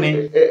àgbàlagbà bọ́wọ́ ni.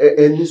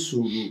 Ẹ ní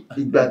sùúrù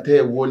ìgbà tẹ́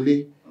ẹ wọlé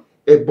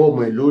ẹ bọ́mọ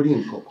ẹ lórí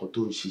nǹkan kan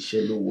tó ń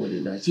ṣiṣẹ́ ló wọlé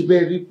náà ṣé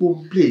bẹ́ẹ̀ rí pé ó ń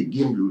play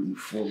game lórí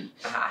fóònù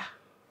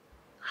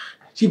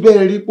ṣé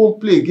bẹ́ẹ̀ rí pé ó ń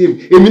play game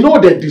èmi náà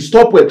dẹ̀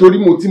disturb ẹ̀ torí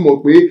mo ti mọ̀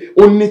pé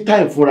ó ní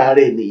time fúnra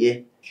rẹ̀ nìyẹn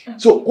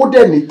so kó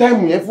dẹ̀ ní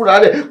time yẹn fúnra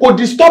rẹ̀ kò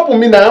disturb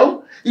mi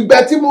náà ìgbà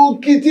tí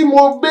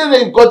mo béèrè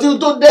nǹkan tí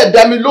tó dẹ̀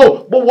dá mi lò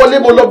mo wọlé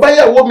mo lọ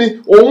báyàwó mi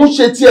òun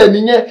ṣe tiẹ̀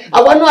nìyẹn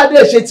àwa náà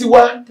dẹ̀ ṣe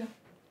tiwa.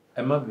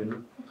 Ẹ má bínú.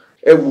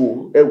 Ẹ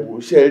wò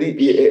ṣe rí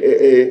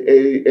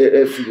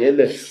ẹ fìyẹn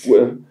lẹ̀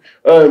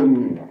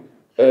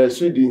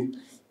Swede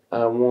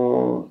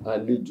àwọn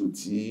àlejò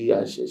tí a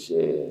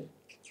ṣẹ̀ṣẹ̀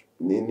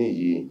ní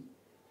nìyí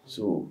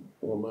so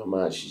wọ́n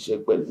máa ṣiṣẹ́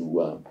pẹ̀lú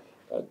wa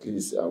at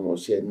least àwọn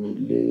iṣẹ́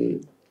nílé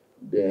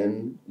then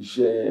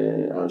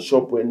iṣẹ́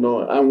àṣọ́pù ẹ̀ náà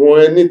àwọn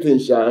anything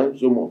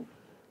ṣàǹṣọmọ̀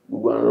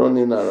gbogbo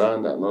running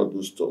around and all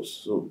those stuff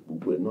so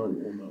gbogbo ẹ̀ náà ni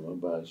wọ́n máa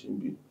bá a ṣe ń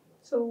bí.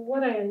 So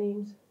what are your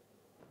names?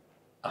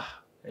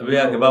 Ẹbí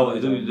yà kẹbà wọ̀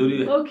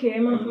nítorí. Okay,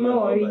 má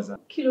worry.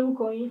 Kí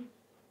lorúkọ yín?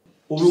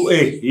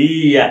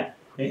 Ìyá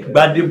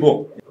Gbádébọ̀.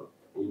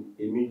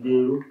 Èmi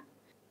Déró.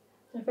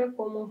 Ẹ fẹ́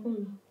pọ̀ ọmọ fún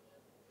mi.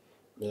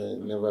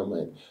 Never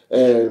mind.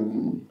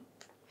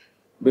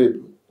 Babe,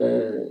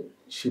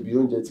 ṣebí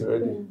oúnjẹ ti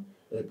ready.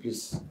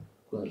 Please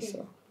go and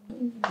serve.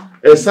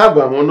 Ẹ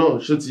sábà wọn náà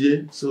ṣó ti yé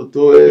so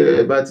tó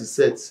ẹ bá ti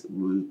set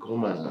we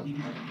come and.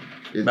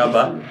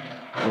 Bàbá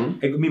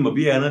ẹgbẹ́ mi mọ̀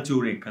bí ẹran tí ó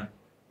rìn kan.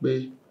 Pé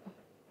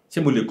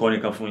ṣé mo lè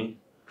kọrin kan fún yín?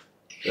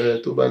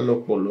 Tó bá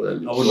lọ́pọlọ ẹ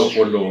lè. Àwọn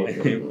lọ́pọlọ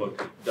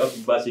dákú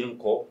bá ṣe ń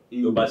kọ́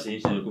tó bá ṣe ń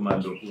ṣe kó máa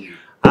lọ.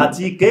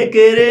 Àti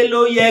kékeré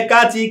ló yẹ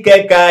ká ti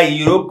kẹ̀ka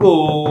ìrókò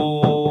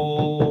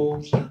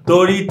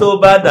torí tó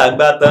bá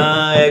dàgbà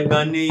tán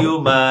ẹ̀gbọ́n ni yóò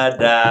máa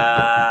dà.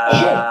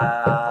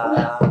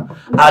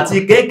 Àti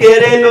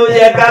kékeré ló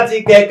yẹ ká ti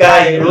kẹ̀ka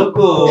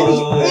ìrókò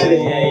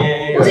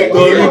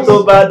torí tó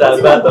bá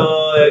dàgbà tán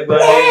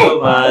ẹ̀gbọ́n ni yóò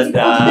máa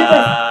dà.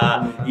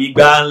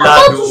 Ìgbà ńlá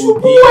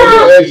dùnkì.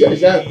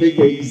 Take it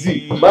easy.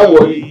 Má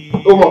worry.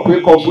 Ó mọ̀ pé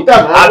kọ̀ǹpútà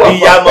máa wà.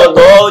 Àbíyamọ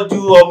tọ́jú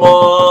ọmọ.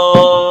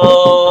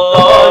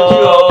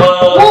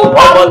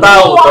 Ọmọ tá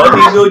ò tọ́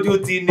ní lójú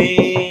ti ní.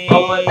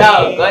 Ọmọ tá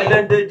ò tọ́ ní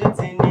lójú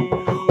ti ní.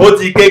 Ó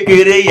ti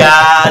kékeré yà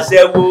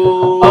aṣẹ́wó.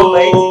 Ọmọ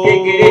yìí ti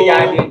kékeré yà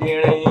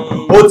dìndìnrín.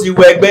 Ó ti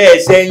wẹgbẹ́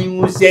ṣẹ́yún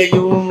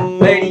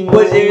bó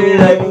ṣe ń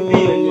rẹ̀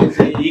mí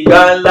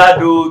ìgbà ńlá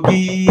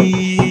dògì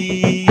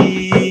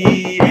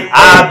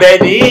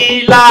Àbẹ̀ní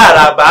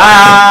láràbá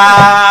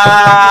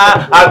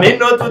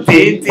àmínú tún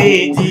tètè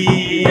jí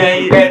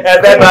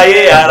ẹfẹ́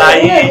báyé ara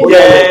yìí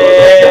jẹ́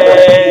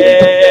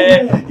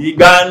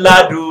ìgbà ńlá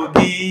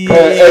dògì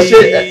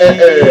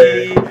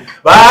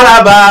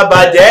bárabà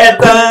bàjẹ́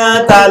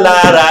tán ta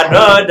lára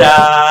náà dá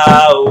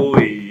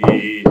òwe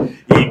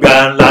ìgbà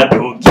ńlá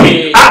dògì.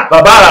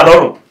 Bàbá àrà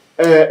lọ́rùn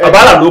bàbá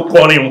àrà ló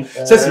kọrin un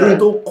ṣẹ́sì lórí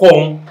tó kọ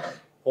un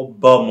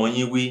ọba ọmọ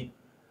yín wí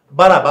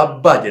bárabà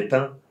bàjẹ́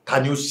tán ta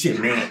ni ó ṣe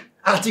mẹ́rin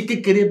àti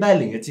kékeré báyìí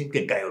lèyàn ti ń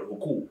kẹ̀kà ẹ̀rọ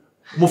kù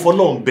mo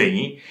fọlọ́run bẹ̀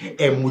yín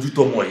ẹ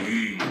mójútó ọmọ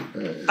yìí.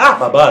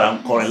 Bàbá àrà ń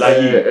kọrin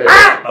láyé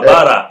bàbá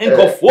àrà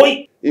nǹkan fóyì.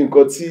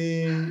 Nǹkan tí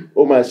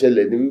ó máa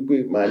ṣẹlẹ̀ ni wípé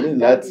màá ní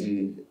láti.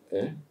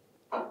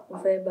 Mo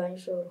fẹ́ bá yín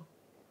sọ̀rọ̀.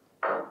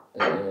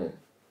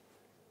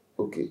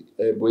 Ok,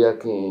 bóyá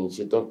kí n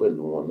ṣetán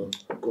pẹ̀lú wọn náà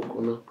kókó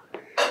náà.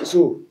 So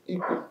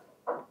ipò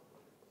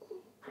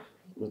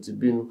mo ti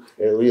bínú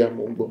ẹ̀rọ yà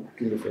mo ń gbọ́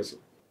kí ló fẹ́ sọ.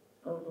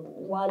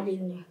 Wálé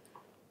ni.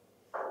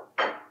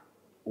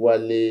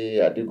 Wálé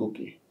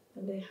Adégòkè.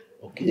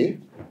 Ok,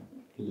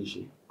 kí ló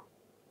ṣe?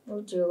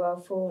 Ó ti ra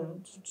fóònù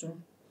tuntun.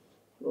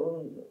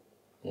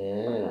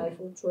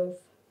 iPhone 12.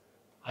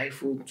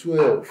 iPhone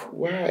 12,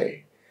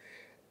 why?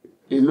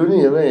 Èló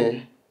nìyẹn bẹ́ẹ̀?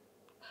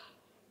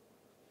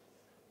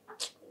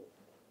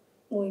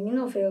 Èmi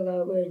náà fẹ́ ra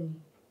ọ̀rọ̀ ẹ̀ ni.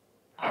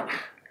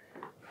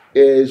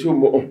 Ṣé o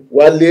mọ̀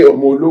Wálé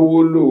ọmọ olówó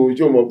lòun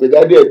ṣé o mọ̀ pé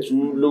dádì ẹ̀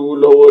tún lówó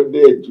lọ́wọ́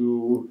dẹ̀ ju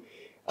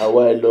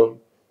àwa ẹ lọ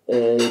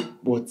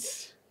but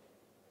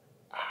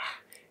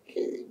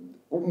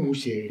ó mú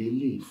ṣe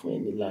rélé fún ẹ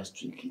ní last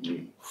week ni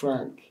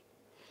Frank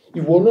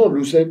ìwọ náà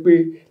ló sọ pé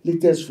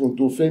latest phone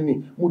tó fẹ́ ni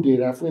mo dẹ̀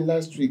ra fún ẹ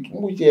last week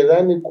mo ṣe rà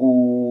ní kò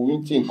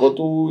ń ṣe nǹkan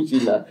tó ṣe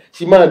là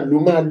ṣe máa lo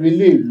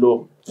eléyìí lọ.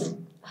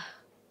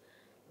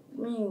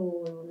 Mi ò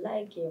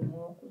láìkẹ́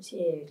mọ́ kó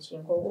tiẹ̀ ṣe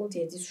nǹkan ó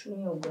tiẹ̀ ti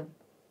súnyàn gan.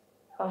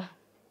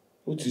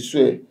 Ó ti sú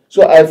ẹ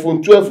so iPhone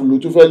 12 ló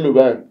tún fẹ́ lò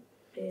báyìí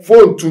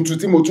fóònù tuntun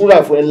tí mo tún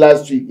rà fún ẹ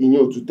last week ìyẹn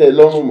ò tún tẹ́ ẹ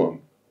lọ́rùn mọ́.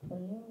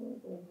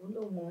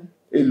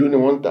 Èló ni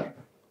wọ́n ń tà?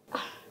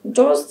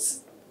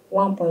 Just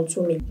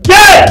 1.2 million.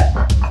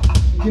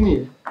 Kí ni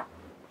ẹ?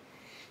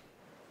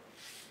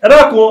 Ẹ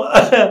dákun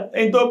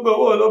ẹni tó gbé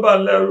owó ló bá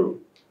lẹ́rù.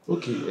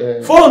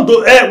 Fóònù tó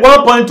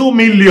 1.2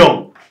 million.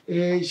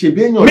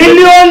 Ṣèbí èèyàn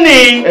mílíọ̀nì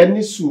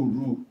ẹni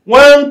sùúrù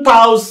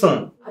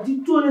 1,000 àti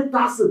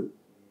 200,000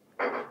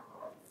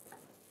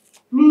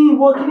 ní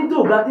ìwọ kíní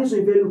tó ga tẹ̀sán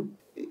ìfẹ́ lò.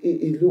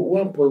 Èló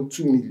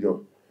 1.2 million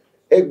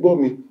ẹ gbọ́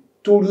mi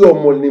torí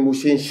ọmọ ni mo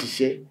ṣe ń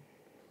ṣiṣẹ́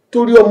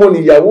torí ọmọ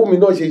nìyàwó mi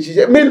náà ṣe ń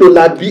ṣiṣẹ́ mélòó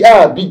la bí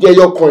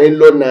àbíjẹyọ kan ẹ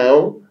lọ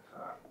náà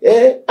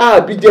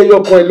àbíjẹyọ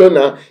kan ẹ lọ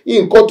náà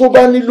nǹkan tó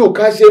bá nílò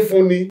ká ṣe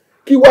fún ni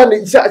kí wá ní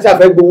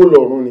ṣàfẹ́ gbowó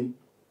lọ́rùn ni.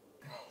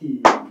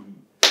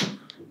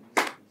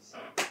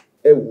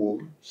 Ẹ wò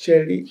ṣe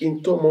rí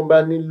ìtọ́mọ bá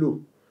nílò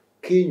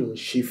kéèyàn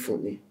ṣe fún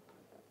ni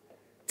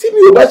tí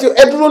mi ò bá ṣe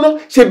ẹ dúró náà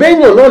ṣe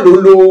béèyàn náà ló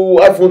lo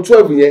iPhone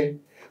 12 yẹn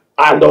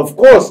and of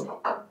course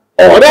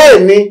ọ̀rẹ́ ẹ̀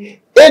ní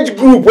age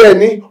group ẹ̀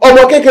ní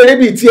ọmọ kékeré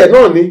bíi tiẹ̀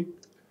náà ní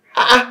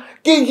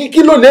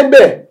kí ló lè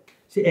bẹ̀.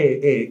 ṣé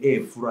ẹ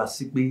fura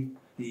sí pé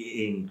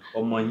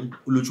ọmọ yín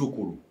olójú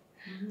òkòrò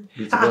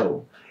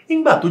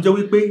nígbà tó jẹ́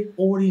wípé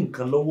ó rí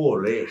nǹkan lọ́wọ́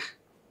ọ̀rẹ́ ẹ̀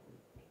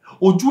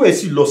ojú ẹ̀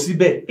sì lọ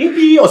síbẹ̀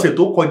níbi ọ̀sẹ̀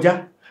tó kọjá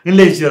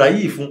ilé ìṣẹ̀ra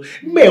yìí fún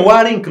bẹ́ẹ̀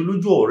wá rí nǹkan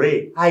lójú ọ̀rẹ́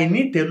ẹ̀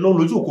àìnítẹ́lọ́rùn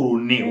lójú òkòrò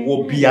ní wọ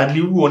bí a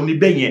nírú ọ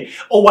níbẹ̀ yẹn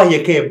ó wá yẹ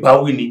kẹ́ ẹ bá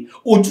wí ni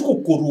ojú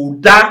òkòrò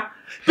dá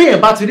bẹ́ẹ̀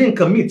bá ti rí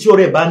nǹkan míì tí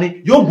ọ̀rẹ́ bá ní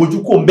yóò gbójú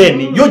kó ń bẹ́ẹ̀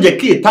ni yóò jẹ́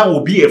kí ìtàwọn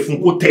òbí ẹ̀ fún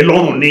kó tẹ́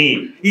lọ́rùn ní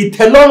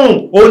ìtẹ́lọ́rùn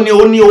ó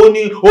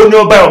ní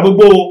ọba ẹ̀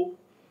gbogbo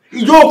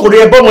ìjọ òkòrò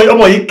ẹ̀ bọ́mọ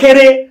ọmọ yìí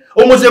kéré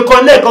ó mo ṣe kọ́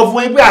lẹ́ẹ̀kan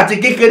fún yín pé àti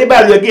kékeré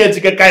báyìí ló yẹ kí ẹ ti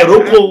kẹka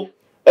ìrókò.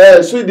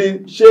 Sweety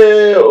ṣé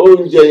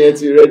oúnjẹ yẹn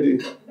ti ready?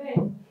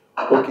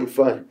 Okay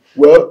fine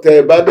well tẹ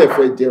ẹ bá dẹ̀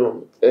fẹ́ jẹun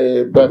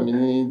bá mi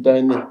ní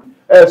dining.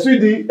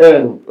 Sweety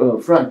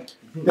Frank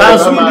tẹ ẹ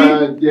bá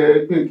máa jẹ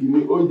pé kìíní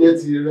oúnjẹ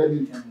ti ready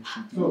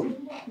so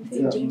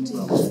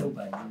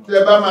tẹ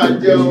ẹ bá máa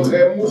jẹun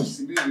ẹ mú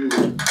síbí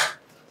rẹ.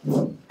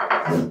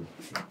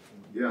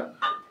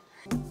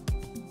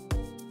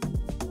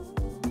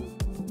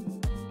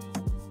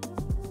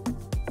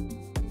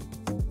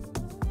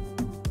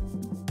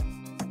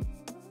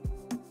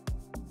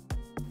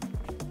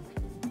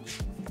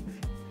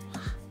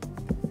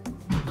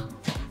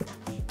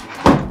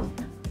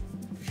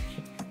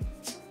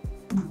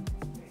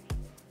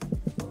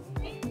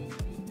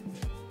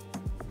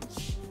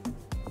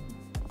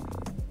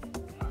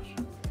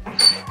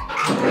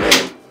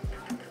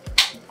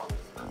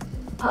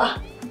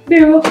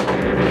 Bẹ́ẹ̀rọ,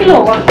 kí ló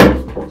wá?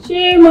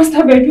 Ṣé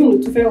master bedroom ló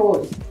tún fẹ́ wọ̀?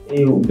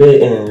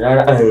 Bẹ́ẹ̀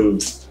rárá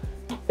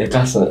ẹ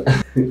káàsán.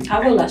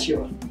 Àárọ̀ la ṣe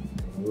wà.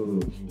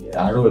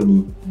 Àárọ̀ ni.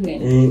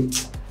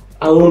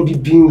 Àwọn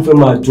bíbí ń fẹ́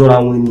máa jọra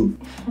wọn ni.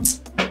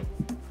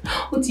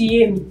 Ó ti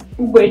yé mi,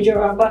 gbogbo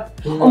ìjọra bá.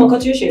 Ọmọ kan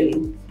tí ó ṣẹlẹ̀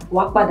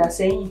wá padà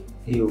sẹ́yìn.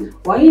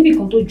 Wà á yíbì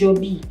kan tó jọ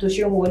bíi tó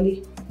ṣe ń wọlé.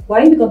 wàá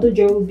níbi kan tó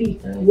jọ rubí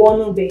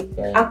wọnú bẹ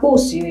apá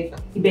òsì rẹ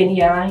ibẹ̀ ni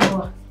yàrá yín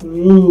wà.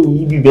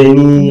 Ibi bẹ̀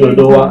ni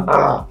ọ̀dọ̀ wa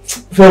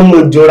fẹ́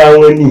mọ̀ jọra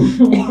wọn ni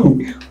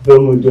fẹ́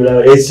mọ̀ jọra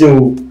ẹ ṣeun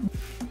o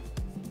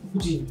ó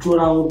ti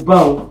jọra wọn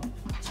báwọn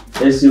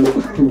ẹ ṣeun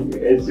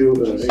ẹ ṣeun.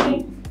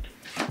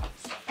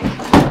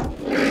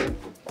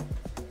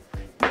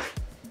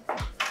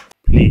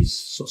 Please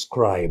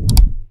subscribe.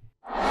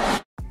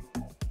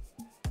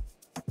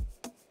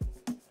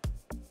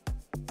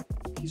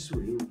 Kisu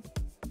rèé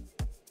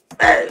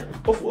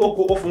o.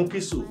 Ó fún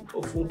kisu,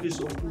 ó fún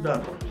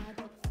dànù.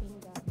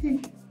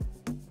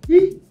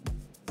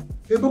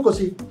 Ẹ bọ́kọ̀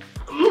sí.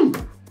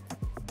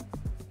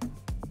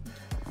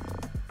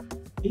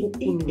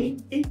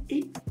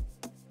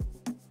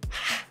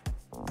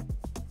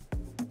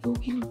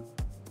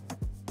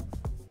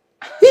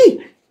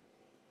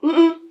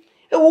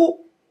 Ẹ wo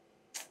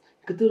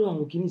kẹtẹ́rọ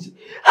àwọn kìíní sí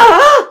ó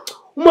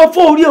máa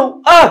fọ́ orí o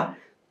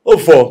Ó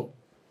fọ́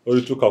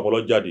orí túkà ọpọlọ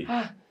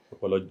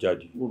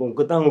jáde. Gbogbo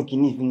nǹkan táwọn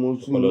kìíní fi mọ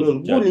sún náà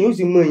bó lè yóò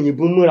sì mọ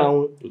ìyìnbó mọ́ra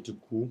wọn. Ó ti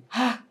kú.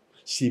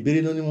 Ṣe ìbéèrè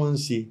náà ni wọ́n ń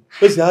ṣe.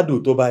 Ó sì á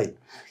dùn tó báyìí.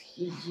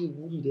 Ṣé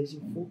ìwúrí rẹ̀ ṣe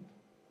fọ́?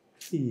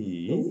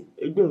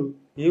 Ẹgbẹ́ mi.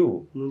 Yóò.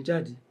 Mo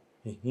jáde.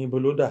 Ibo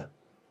ló dà?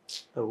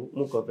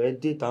 Mo kàn fẹ́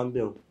dé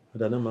tàǹbẹ̀ o.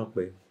 Ọ̀dà náà máa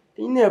pẹ́.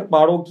 Iná ẹ̀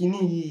pààrọ̀ kìíní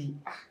yìí.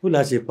 Ó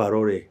là ṣe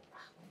pààrọ̀ rẹ̀.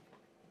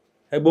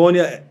 Ẹgbọ́n wọn ni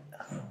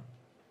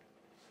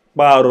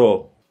pààrọ̀.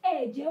 Ẹ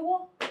jẹ́wọ́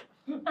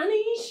àní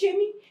yín ṣe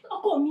mí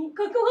ọkọ mi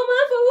kankan wọn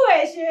máa ń fowó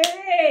ẹ̀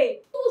ṣeré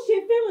tó ṣe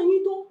fẹ́ràn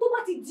yín tó bá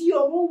ti di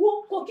ọ̀rọ̀ owó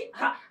kò kí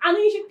àní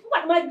yín ṣe púpà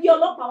tó máa gbé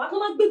ọlọ́pàá wá tó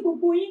máa gbé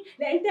gbogbo yín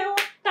lẹ́ ń tẹ́wọ́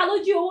ta ló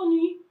jí owó nu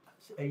yín.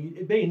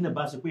 Bẹ́yìn náà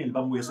bá ṣe pé èèyàn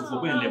bá mú ẹsẹ̀ fún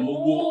pé èèyàn lè mú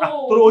owó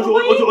torí ojú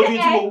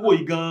tí mo wò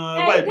yìí gan-an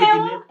báyìí pé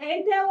kíní. Ẹ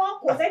ń tẹ́wọ́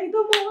kò sẹ́ni tó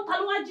mú owó ta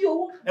ló wá jí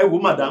owó. Ẹ wo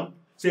madam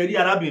ṣe rí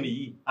arábìnrin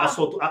yìí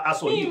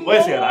aṣọ yìí ó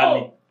ẹsẹ̀ rà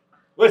ni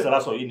ó ẹsẹ̀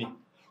aṣọ yìí ni.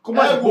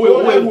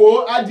 Ẹ wo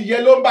adìyẹ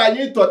ló ń bá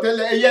yín tọ̀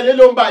tẹ́lẹ̀ ẹyẹlé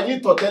ló ń bá yín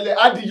tọ̀ tẹ́lẹ̀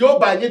adìyẹ ó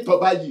bá yín tọ̀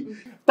báyìí.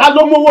 Ta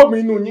ló mówó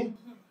mi nù yín?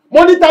 Mo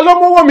ní ta ló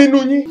mówó mi nù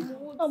yín?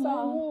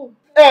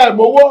 Ẹ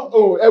mówó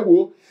ẹ wò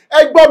ẹ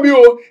gbọ́ mi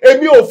o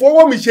èmi ò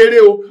fowó mi ṣeré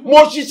o mo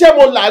ṣiṣẹ́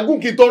mo làágùn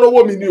kí n tó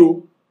rówó mi ni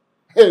o.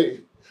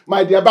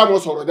 My dear bá wọn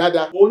sọ̀rọ̀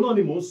dáadáa. Òun náà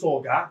ni mò ń sọ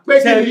ọ̀gá.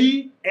 Ṣé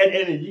rí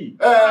ẹni yìí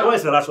ó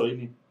ẹsẹ̀ aṣọ yìí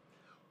ni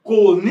kò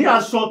ní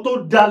aṣọ tó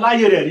da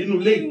láyé rẹ̀ nínú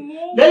ilé yìí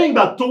lẹ́yìn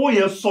ìgbà tówó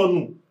yẹn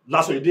sọnù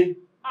láṣọ ìdé.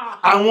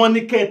 Àwọn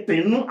ní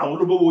kẹtẹ̀ẹ́nú àwọn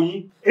olóbówó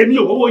yín èmi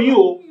ò bówó yín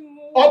o.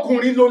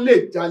 Ọkùnrin ló lè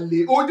jalè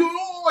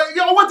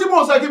owó tí mò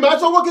ń sọ kí n máa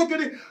ṣọwọ́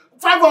kékeré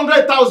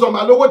 500,000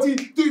 máa lówó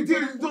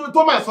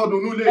tó máa sọnù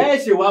nílé. Ẹ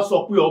ṣe wá sọ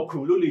pé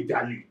ọkùnrin ló lè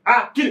jalè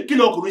kí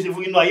ni ọkùnrin ṣe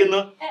fún inú ayé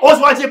náà ó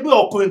sì wá ṣe pé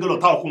ọkùnrin gan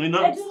lọ̀tá ọkùnrin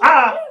náà.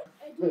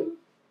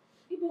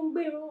 Ibo ń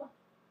gbé irun wà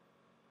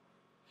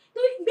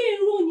torí gbé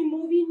irun ni mo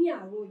rí ní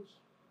àárọ̀ yìí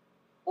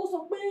ó sọ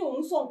pé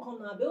òun sọ nǹkan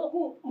nà àbẹ́wò pé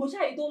mo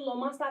ṣàyè tó ń lọ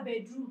master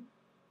bedroom.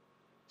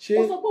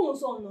 Ó sọ pé òun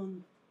sọ ọ̀nà nù.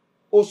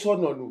 Ó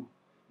sọ̀nà nù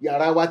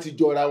yàrá wa ti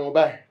jọra wọn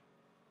báyìí.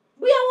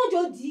 Bóyá wọ́n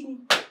jọ dì í ni.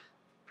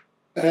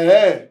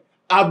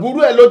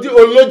 Àbúrò ẹ̀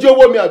olójú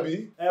owó mi àbí.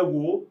 Ẹ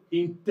wo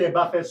ìtẹ́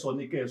bá fẹ́ sọ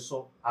ní kẹ́ ẹ sọ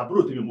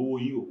àbúrò tèmi mowó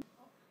yín o.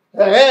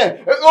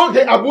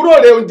 Àbúrò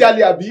rẹ̀ ń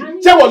jalè àbí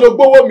ṣé wọ́n ló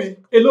gbówó mi.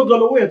 Èló gan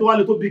lówó yẹn tó wá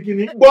lè tó bí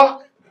kíní. Gbọ́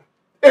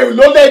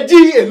èló lẹ jí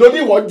èló ní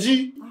ìwọ jí.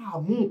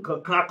 Àmú nǹkan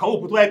kan àkàwọ̀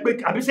òkú tó wáyé pé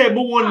àbíṣẹ́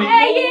mówó ni.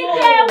 Ẹyẹ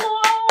tẹ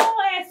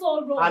wọ́n ẹ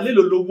sọ̀rọ̀. Alẹ́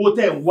ló lówó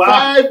tẹ̀ ń wá.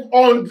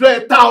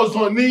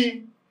 500,000 ní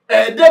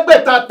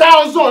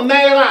 500,000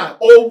 náírà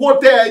owó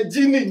tẹ ẹ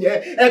jí nìyẹn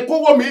ẹ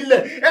kówó mi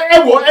lẹ̀ ẹ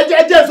wò ẹ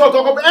jẹ́ sọ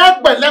kankan ẹ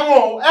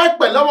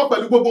pẹ̀lẹ́wọ̀n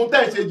pẹ̀lú gbogbo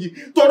tẹ́ ẹ ṣe yìí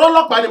torí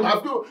ọlọ́pàá ni màá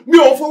fi mi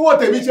ò fowó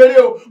tèmi ṣeré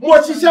o mo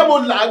ṣiṣẹ́ mo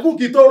làágùn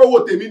kí tó rówó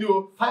tèmi ni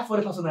o.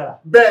 500,000 naira.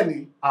 Bẹ́ẹ̀ni.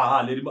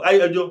 Lè rí mọ́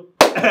ẹjọ́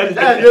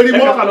lè rí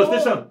mọ́ kàlọ́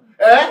station.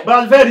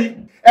 Balveri.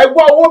 Ẹ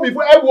gbọ́ owó mi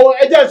fún ẹ wo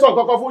ẹ jẹ́ sọ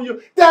kankan fún yín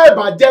tẹ́ ẹ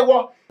bá jẹ́wọ́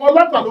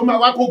ọlọ́pàá ló máa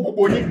wá kó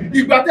gbogbo yín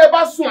ìgbà tẹ́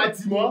bá sùn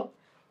àtìmọ́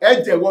ẹ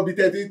jẹ́wọ́ bí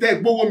tẹ́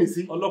gbówó mi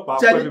sí. Ọlọ́pàá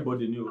pẹ́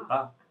everybody ni o.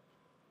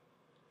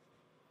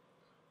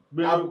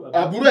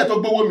 Àbúrò ẹ̀ tó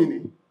gbówó mi ni.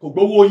 Kò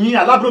gbówó yín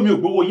alábúrò mi ò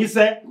gbówó yín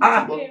sẹ́.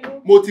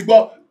 Mo ti gbọ́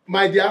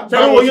my dear. Ṣé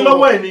owó yín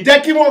lọ́wọ́ ẹ̀ ni?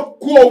 Jẹ́ kí wọ́n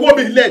kó owó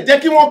mi lẹ̀ jẹ́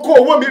kí wọ́n kó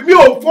owó mi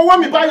ò fọwọ́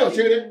mi báyọ̀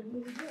ṣeré.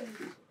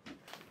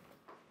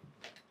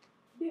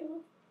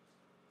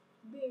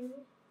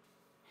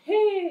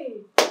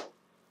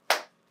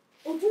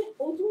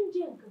 Ọdún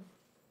jẹ́ nǹkan.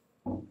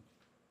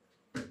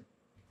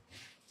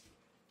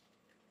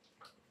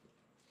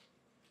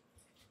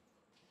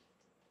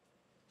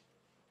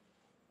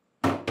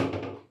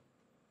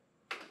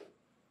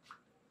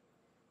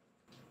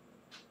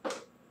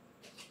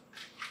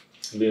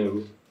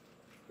 Gbẹ̀rù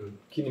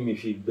kí ni mi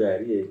fi gba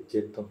àrí ẹ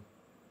jẹ tán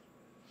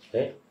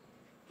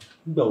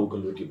nígbà wo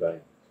gan ló di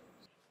báyìí.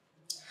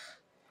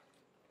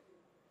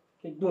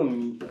 Ẹ̀gbọ́n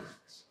mi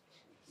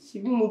ṣe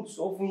bí mo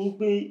sọ fún yín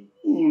pé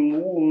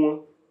ìmúwò wọn.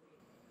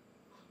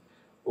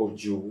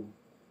 Ọjọ́ owó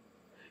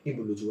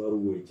níbo ló ti wá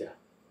rówó ẹja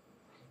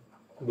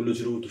níbo ló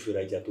ti rówó tó fi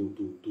ra ẹja tó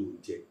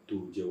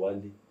jẹ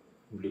wálé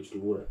níbo ló ti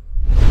rówó rà.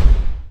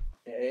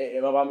 Ẹ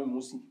bá mi mú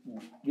sí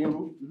gbèrú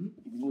ìbí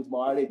mo ti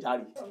máa rẹ̀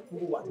járe.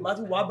 Gbogbo àti máa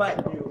ti wá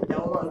báyìí ìyá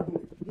wọn máa ń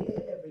dùn.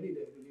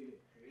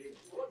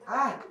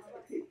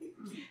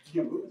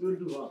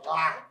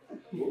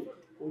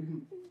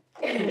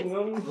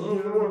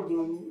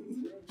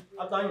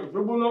 Àtàyìn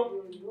ṣógbóná.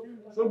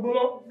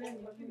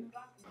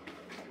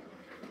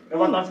 Ẹ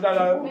máa ta sí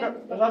dáadáa,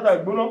 ẹ sáta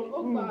ìgbóná.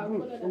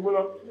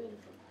 Ṣógbóná.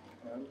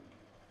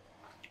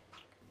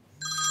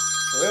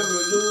 Ọ̀rẹ́ mi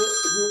olówó.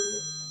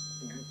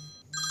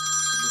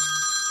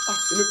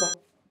 Emeka.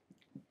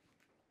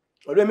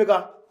 Ọ̀rẹ́ Emeka.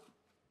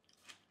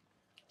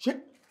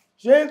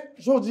 Ṣé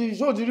o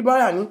ti rí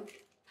báyà ní?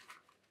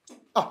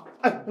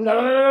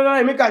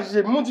 Emeka ṣe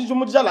mo ti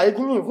ṣàlàyé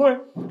kí ní fún ẹ.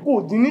 Kò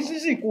dín ní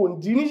ṣíṣì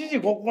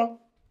kankan.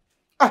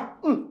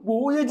 Gbogbo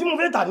oye tí mo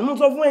fẹ́ tà ní mo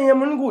sọ fún ẹyẹ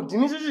mo ní kò dín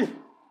ní ṣíṣì.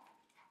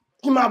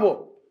 Kí máa bọ̀?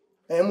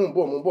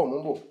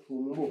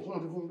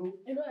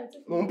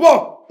 Mo ń bọ̀.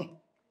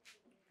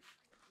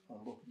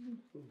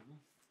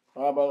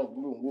 Arábára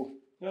ìgbúrò ń wò.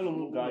 Yẹ́nu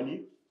mú gàní.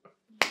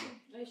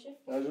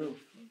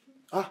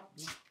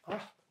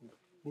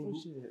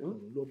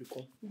 Lọ́bì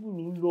kan. Ibu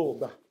ni ń lọ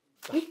ọ̀gbà.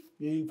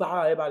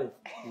 Ìfara ẹ balẹ̀.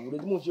 Òwúrẹ́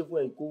tí mo ṣe fún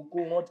ẹ kó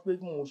wọ́n pé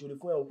kí mo ṣe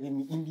fún ẹ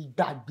ìmì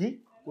gbàgbé.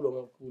 Kó lọ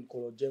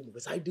jẹ́ mo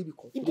fẹ́ sáré débì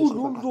kan. Ibu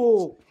ló ń lọ.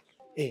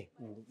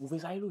 Mo fẹ́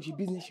sáré lọ ṣe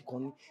bísínẹ́sì kan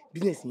ní.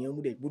 Bísínẹ́sì yẹn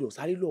mú dẹ̀ gbọ́dọ̀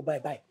sáré lọ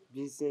báyìí.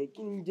 Bísẹ̀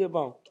kí ni jẹ́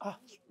báwọn?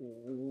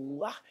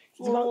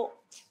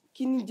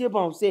 Kí ni jẹ́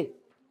báwọn sẹ́?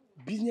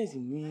 Bísínẹ́sì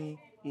ní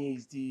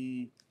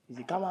ìsì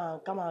ká máa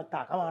ta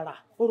ká máa rà.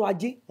 Ọrọ̀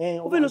ajé?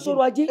 Ó fẹ́ lọ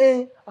sọ́rọ̀ ajé?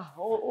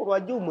 Ọrọ̀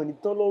ajé ò mọ̀ ní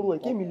tán lọ́rùn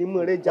ẹ̀ kí èmi lè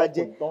mọ̀ rẹ̀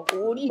jajẹ.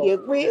 Orí rẹ̀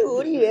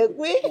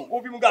pé. Ó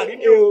fi mú gàrí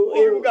ní o.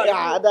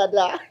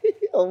 Dáadáa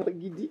ọmọ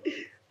gidi.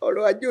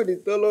 Ọrọ̀ ajé ò ní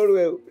tán lọ́rùn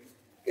ẹ̀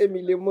kí èmi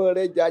lè mọ̀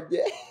rẹ̀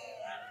jajẹ.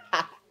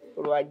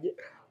 Ọrọ̀ ajé.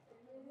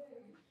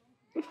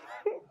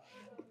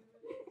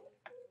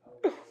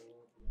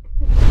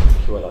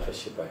 Kí wàá la fẹ́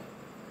ṣe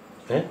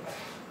báyìí?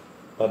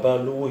 Bàbá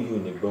olówó yìí ò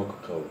ní gbọ́n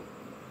kankan o.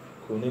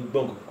 Kò ní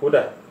gbọ́n kankan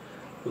kódà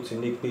ó ti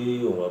ní pé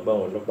òun àgbà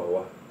àwọn ọlọ́pàá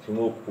wá tí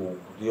wọ́n kó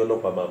bí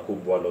ọlọ́pàá máa kó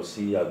bu wa lọ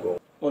sí àgọ́.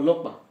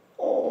 Ọlọ́pàá?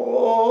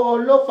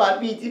 Ọlọ́pàá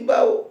bíi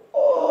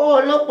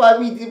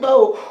ti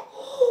báwo?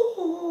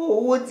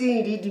 Owó tí ń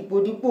rí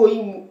dìpòdìpò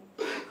yìí mu.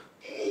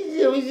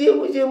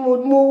 Ṣé mo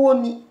mówó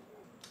ni?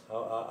 A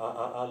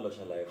lọ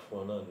ṣàlàyé fún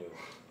ọ náà ni o.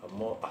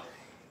 Àmọ́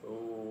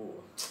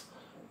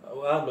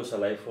a lọ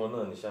ṣàlàyé fún ọ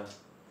náà ni ṣá.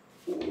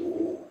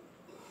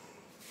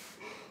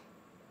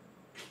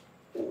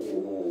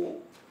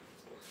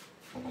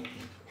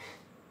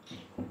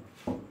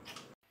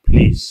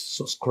 Please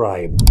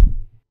subscribe.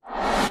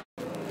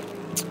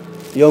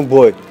 Young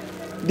boy,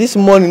 this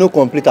money no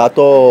complete at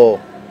all.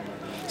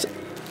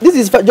 This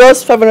is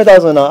just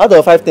 500,000 now out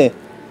of 510.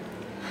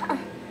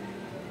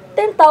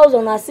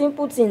 10,000 na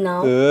simple thing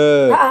now.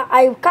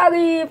 I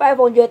carry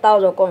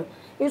 500,000 come.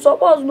 You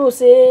suppose know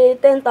say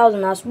 10,000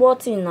 na small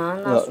thing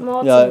na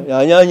small thing.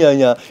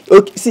 Yeah.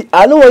 Okay, see,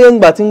 I know what young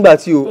batting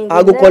you.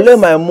 I go collect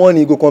my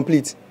money, go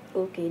complete.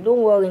 Okay,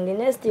 don't worry. In the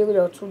next 3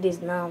 or 2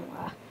 days now,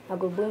 I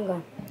go bring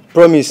am.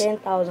 Promise.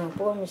 10,000.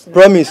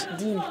 Promise.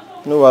 Deal.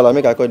 No, well, I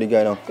make I call the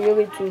guy now. 3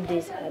 or 2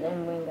 days, I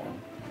don't bring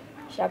am.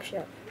 Sharp.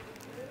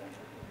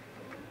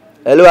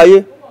 Hello, are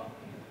you?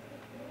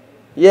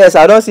 Yes,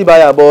 I don't see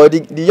buyer, but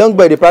the young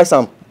boy, the price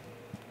am.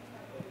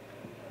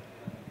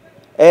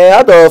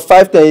 Out of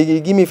 510, he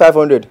give me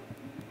 500.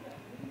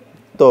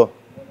 So,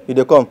 you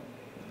dey come.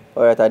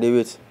 Alright, I dey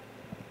wait.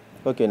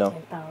 Okay now.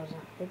 10,000.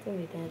 I think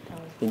we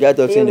 10,000. The guy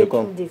talk say they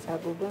come. 2 days, I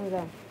go bring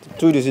am.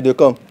 2 days, they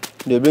come.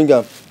 They bring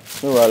am.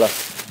 No wahala.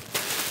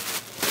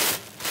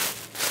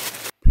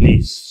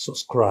 Please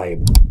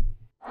subscribe.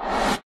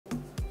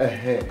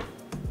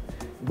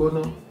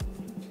 Gbóná,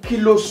 kí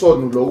ló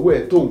sọnù lọ́wọ́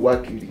ẹ̀ tó ń wá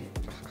kiri?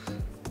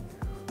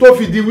 Tó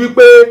fi di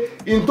wípé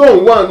in tó ń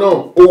wá náà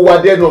ó wá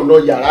dẹ́nà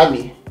ọ̀nà yàrá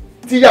mi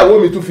tíyàwó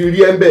mi tún fi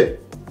rí ẹ́ ń bẹ̀.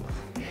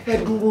 Ẹ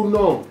dúró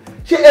náà,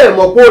 ṣé ẹ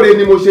mọ̀ pé oore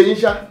ni mo ṣe yín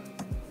ṣá?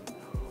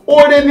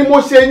 Oore ni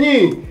mo ṣe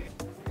yín.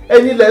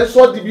 Ẹ̀yin lẹ ń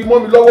sọ di bí mọ́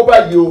mi lọ́wọ́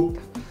báyìí o.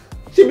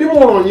 Ṣé bí mo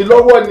ràn yín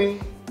lọ́wọ́ ni?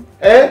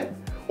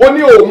 Ó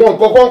ní òun mọ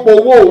nǹkan kan pọ̀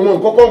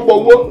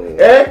owó,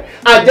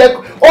 àjẹ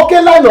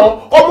ókè lánàá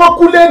ọmọ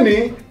kú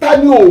lẹ́ni ta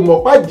ni òun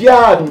mọ̀ pàdé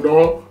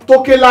àná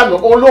tó ké lánàá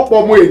òun ló pọ̀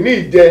ọmọ èní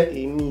ìjẹ.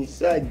 Èmi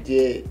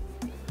ìsàjẹ.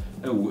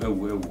 Ẹ wò.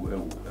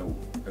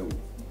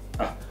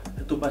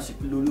 Ẹ tó bá ṣe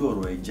pé lórí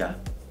ọ̀rọ̀ ẹja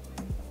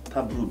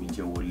tábúrò mi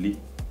jẹ wọlé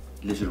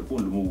lẹ́sẹ̀ rẹ̀ pọ̀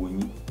ló mọ̀ wò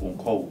yín òun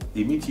kọ́ ò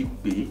èmi ti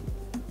pè é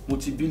mo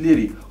ti bí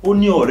léèrè ó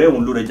ní ọ̀rẹ́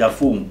òun ló rẹja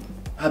fóun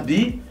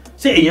àbí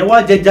ṣé èèyàn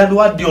wá jẹja ló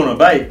wá di ọ̀ràn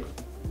báyìí.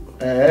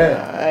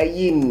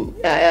 Ayé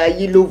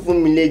ló fún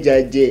mi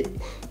lẹ́ja jẹ.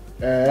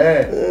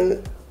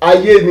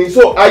 Ayé ni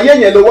so ayé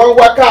yẹn ló wá ń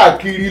wá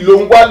káàkiri ló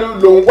ń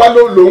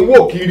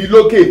wò kiri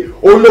lókè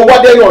òun ló wá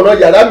dẹ́nu ọ̀nà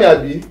yàrá mi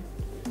àbí.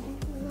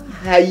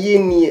 Ayé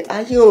ni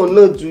ayé òun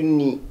náà tún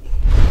ni.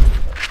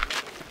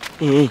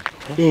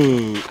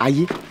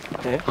 Ayé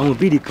àwọn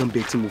ìbéèrè kan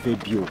bẹ tí mo fẹ́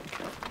bi o.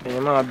 Ẹ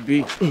máa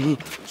bí.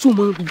 So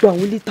mo gbọ́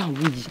àwọn létà wo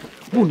yìí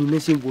bó ni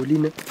ṣe ń wọlé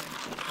náà.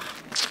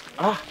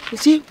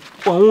 Ṣé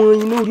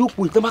àwọn iná orí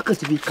òpó ìtàn bá kàn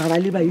sí fi kára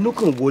lé báyìí iná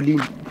kàn wọlé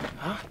ni.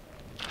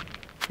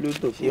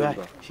 Ṣé báyìí.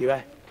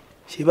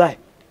 Ṣé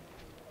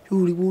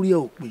orí ẹ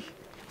ò pé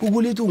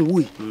gbogbo ilé tó ń wò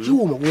yìí ṣé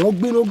wò mọ̀ wọ́n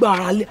gbé náà gbà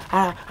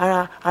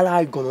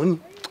ara ìgànnà ni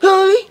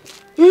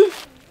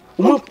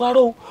o máa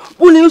parọ́ o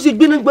bó lè yóò ṣe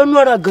gbé náà gbanú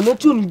ara ìgànnà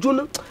tí ò ní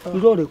jóná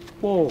irọ́ rẹ̀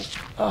pọ̀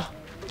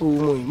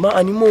ọmọ yìí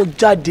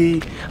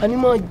àní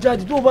máa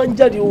jáde tó o bá ń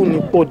jáde o ní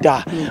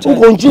pọ̀dà o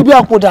kò ń jí bí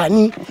àpọ̀dà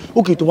ni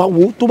òkè tó bá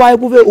wò tó bá yẹ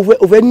kó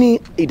o fẹ́ ní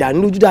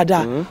ìdánilójú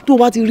dáadáa tó o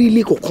bá ti rí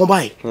ilé kọ̀ọ̀kan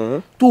báyìí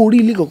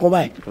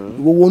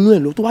ìwọ wọnú ẹ̀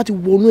lọ tó bá ti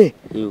wọnú ẹ̀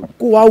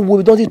kó wá wo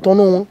ibi tó ti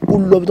tọ́nà wọn kó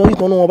lọ ibi tó ti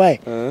tọ́nà wọn báyìí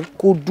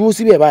kó dúró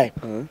síbẹ̀ báyìí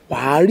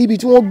wàá rí ibi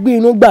tí wọ́n gbé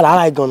iná gbà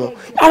lára ìgànnà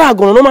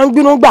náà máa ń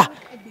gbé iná gbà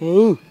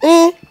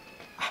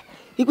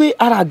ipe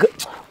ara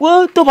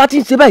wọ́n tó bá ti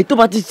ń ṣe báyìí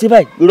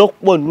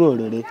ìrọ́pọ̀ nínú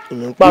ọ̀rẹ́ rẹ̀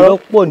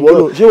ìrọ́pọ̀ nínú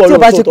ọ̀rẹ́ tí o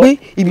bá ṣe pé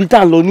ibi tá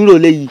à ń lọ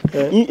nírọ̀lẹ́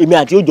yìí èmi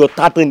àti òjò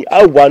tátán ni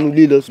a wà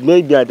nulẹ̀ lọ ṣùgbọ́n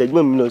ibi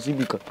àtẹ̀gbọ́n mi lọ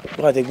síbi kan.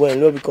 wọ́n àtẹ̀gbọ́n ẹ̀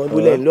lọ́bi kan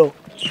dúlẹ̀ ńlọ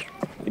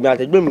èmi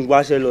àtẹ̀gbọ́n mi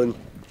wáṣẹ́ lọ ni.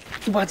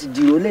 tó bá ti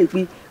dìrò lẹ́yìn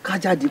pé ká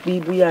jáde pé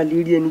bóyá a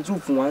lè rí ẹni tó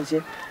fún wa ń ṣe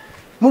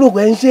mo rò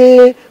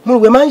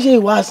pé máa ń ṣe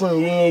ìwàsàn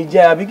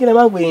ìjẹ àbí kí lè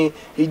máa ń pè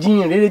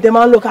ìjiyàn rere tẹ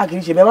máa ń lọ káàkiri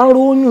ṣe bẹ́ẹ̀ máa ń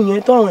rówó yùn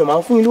yẹn tó àwọn ẹ̀ máa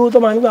ń fún yín lówó tó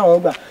máa nígbà àwọn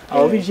gbà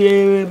àwọn fi ṣe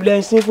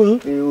blessing fún yín.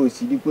 ẹ ò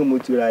sì di pé mo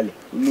ti ralẹ̀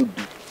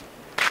olóògbé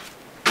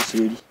kò ṣe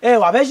rí. ẹ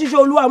wà fẹ́ ṣiṣẹ́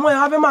olúwa mọ́ ẹ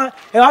wá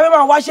fẹ́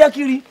máa wáṣẹ́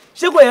kiri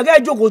ṣé kò yẹ kẹ́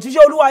ẹ jókòó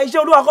tíṣẹ́ olúwa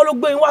iṣẹ́ olúwa kọ́ ló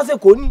gbé yín wá sí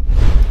Èkó ni.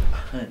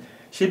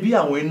 ṣé bí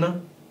àwọn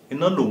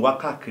iná ló ń wá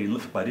káàkiri ló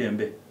fi pàdé ẹ̀ ń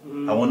bẹ̀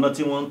àwọn iná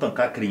tí wọ́n ń tàn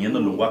káàkiri yẹn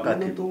náà ló ń wá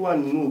káàkiri. tó wà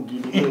nínú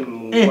ògiri náà ló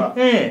ń wá.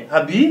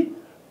 àbí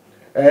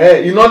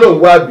iná ló ń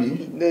wá bí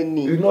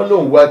iná ló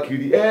ń wá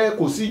kiri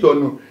kò sí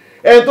ìyọnu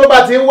tó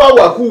bá ti ń wá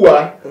wàkúwà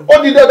ó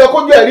di dandan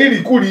kójú ẹ̀ rí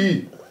ìrìkúrì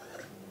yìí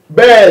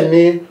bẹ́ẹ̀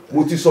ni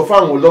mo ti sọ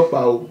fáwọn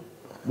ọlọ́pàá o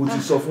mo ti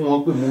sọ fún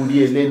wọn pé mo rí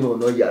ẹlẹ́nu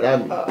ọ̀nà yàrá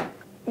mi.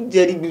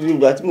 jẹ́rí gbogbo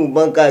ìgbà tí mo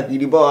bá ń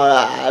káàkiri bá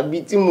wa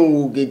àbí tí mo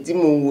wòkè tí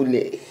mo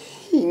wòlẹ̀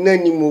iná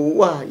ni mo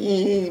wà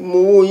mo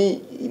wò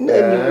iná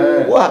ni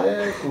mo wà.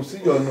 kò sí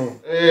ìyọnu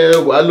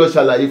wàá lọ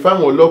ṣàlàyé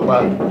fáwọn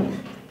ọlọ́pàá.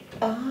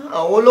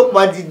 àwọn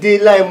ọlọ́pàá ti dé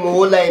láì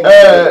mọ̀wó láì mọ̀.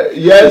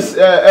 yes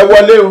ẹ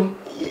wọlé o.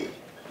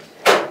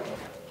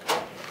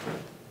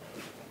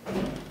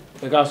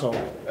 ẹ ká sọ.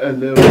 ẹ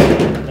lẹ o.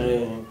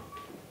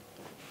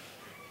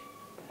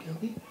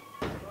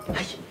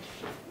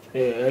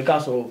 ẹ ká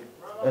sọ.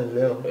 ẹ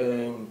lẹ o.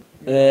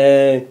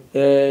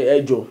 ẹ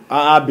jọ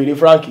a béèrè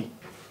Frankie.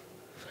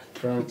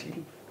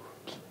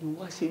 kí ló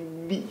wá ṣe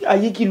bí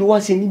ayé kí ló wá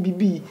ṣe níbi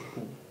bíi.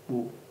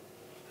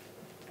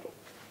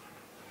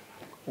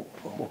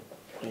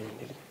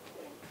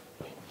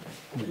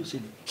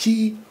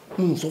 ṣé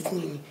mo sọ fún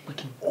yín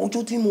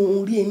ọjọ́ tí mo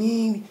rí ẹ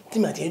ní tí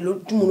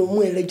mo lọ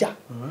mú ẹ lẹ́jà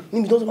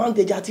níbi tó máa ń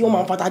tẹja tí wọ́n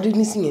máa ń fata dé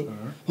nísìnyẹn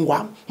mo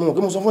mọ̀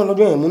pé mo sọ fún ẹ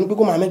lọ́jọ́ yẹn mo ní pé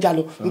kó máa mẹ́ja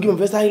lọ mo kí mo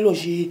fẹ́ sáré lọ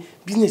ṣe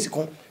bísíǹsì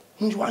kan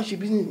mo ṣe wá ń ṣe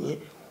bísíǹsì yẹn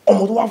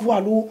ọmọ tó wá fún wa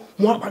lówó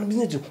mo wá parí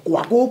bísíǹsì kò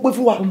wá kó pé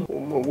fún wa.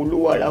 ọmọ wo ló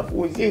wà ra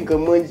fóònù sí nǹkan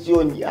mọ́ sí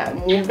ọ ní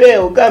àmú bẹ́ẹ̀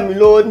ọ̀gá mi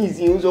lọ́wọ́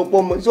nìsín ń sọ pé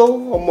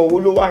ọmọ wo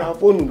ló wà ra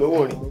fóònù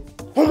lọ́wọ́ rẹ̀.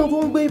 ọmọ tó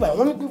ń gbé ibà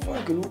wọn ní pé fún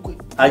àkèlè ó pé.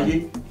 ayé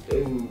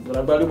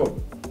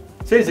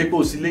ṣé ìsèpò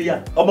òsínléyà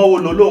ọmọ wo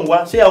ló lóun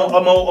wá ṣé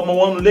ọmọ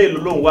wọn nulẹ̀ ló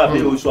lóun wá àbí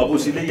oṣù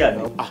àbòsíléyà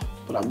ni.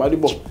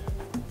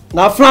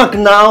 na Frank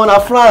na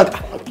Frank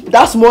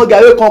that small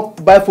guy wey come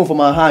buy phone for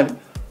my hand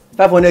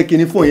 500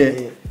 kini phone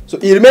yẹn so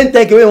e remain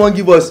 10k wey he wan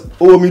give us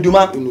owo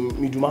miduma.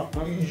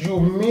 You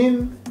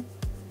mean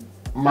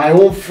my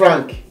own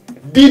Frank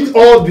did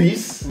all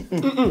this?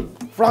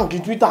 Frank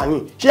Twitter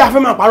ni ṣé a fẹ́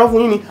máa parọ́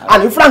fún yín ni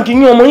àní Frank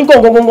yín ọmọ yín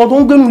gangan tó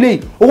ń gbénu lé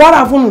o wá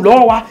ra fóònù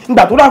lọ́wọ́ wa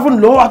ìgbà tó ra fóònù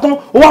lọ́wọ́ wa tán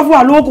o wá fún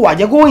wa lówó kò wá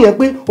jẹ́ kó yẹn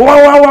pé o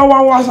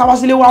wá sáwá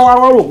sílé wá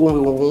rò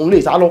òun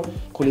lè sá lọ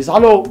kò lè sá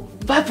lọ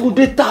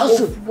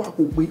 500,000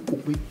 kò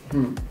pé.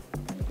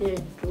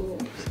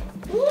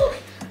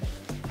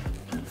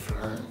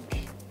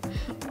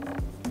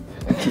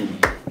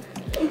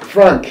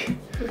 Frank,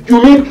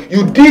 you mean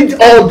you did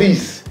all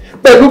this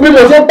pẹ̀lú bí mo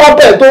ṣe ń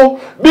pápẹ́ tó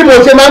bí mo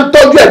ṣe máa ń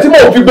tọ́jú ẹ̀ tí mo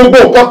fi gbogbo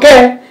nǹkan kẹ́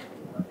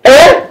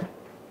ẹ́.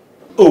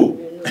 o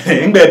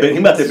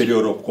nígbà tẹ bẹ̀rẹ̀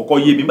ọ̀rọ̀ kọ̀ọ̀kan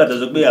yé mi nígbà tẹ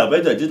sọ pé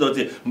àbẹ́jọ títọ́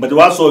ti bàtẹ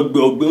wá sọ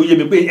ọgbẹ́ ó yé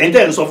mi pé ẹ̀yin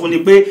tẹ̀ ń sọ fún ni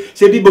pé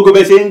ṣé bí gbogbo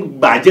bẹ́ẹ̀ ṣe ń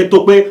bàjẹ́ tó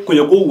pé kò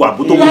yẹ kó wà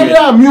bó tó wù yẹn.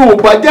 yàrá mi ò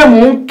bàjẹ́ mò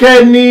ń kẹ́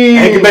ni.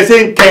 ẹ̀yin bẹ́ẹ̀ ṣe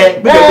ń kẹ́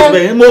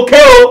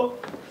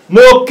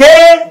mo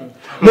kẹ́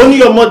mo ní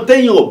ọmọ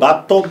téèyàn ò bá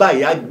tọ́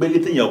báyìí á gbélé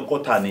téèyàn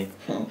kọ́ta ni.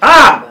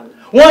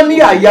 wọ́n ní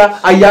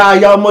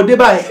àyà ọmọdé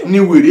báyìí ni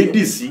wèrè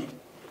dì sí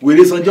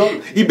wèrè sanjọ́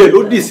ibẹ̀ ló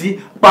dì sí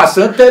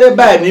pàṣán tẹ́rẹ́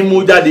báyìí ni mo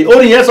jáde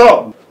orin yẹn sọ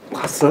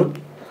pàṣán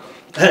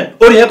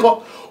orin yẹn kọ́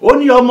ó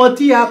ní ọmọ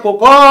tí a kò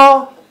kọ́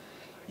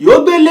yóò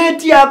gbélé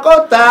tí a kọ́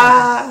ta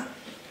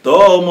tọ́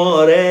ọmọ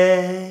rẹ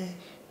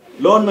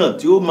lọ́nà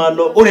tí ó máa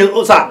lọ orin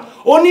ọ̀sà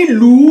ó ní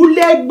lùú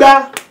lẹ́gba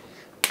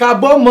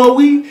kàbọ́mọ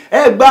wí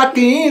ẹgbà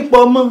kì í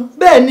pọmọ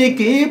bẹ́ẹ̀ ni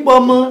kì í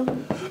pọmọ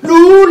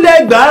lùú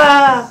lẹ́gba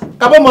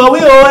kàbọ́mọ wí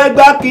o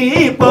ẹgbà kì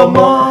í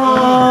pọmọ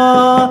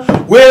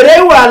wèrè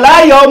wà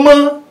láyọ̀ ọmọ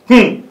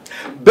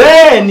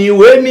bẹ́ẹ̀ ni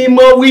ìwé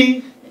mímọ́ wí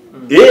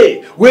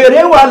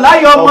wèrè wà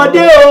láyọ̀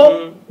ọmọdé o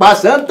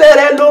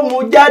pàṣẹ́ntẹ́rẹ́ ló mú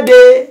jáde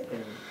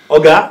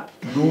ọ̀gá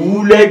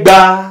lùú lẹ́gba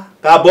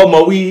kàbọ́mọ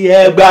wí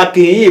ẹgbà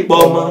kì í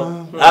pọmọ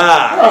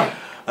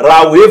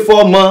ràwé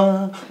fọ́mọ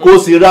kò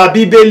sì ra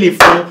bíbélì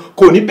fún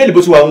kò ní bẹ́ẹ̀lì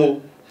bó ti wà wọn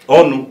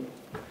ọ̀nù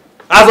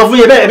a sọ fún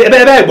yín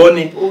bẹ́ẹ̀ gbọ́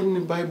ni. ó ní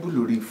báíbù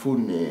lórí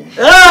fóònù ẹ̀.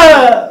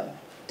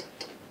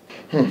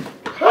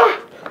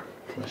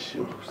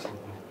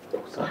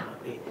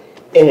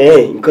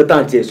 nǹkan tá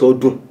à ń tiẹ̀ sọ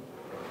dùn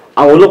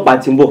àwọn ọlọ́pàá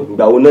ti ń bọ̀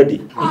ìgbà wo náà dé.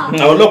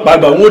 àwọn ọlọ́pàá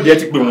àgbà wọn ò dé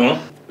ti pè wọ́n.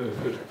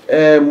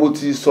 Mo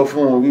ti sọ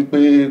fún wọn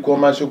wípé kó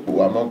má ṣòpò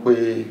wá mọ́ pé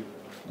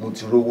mo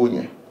ti rówó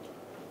yẹn.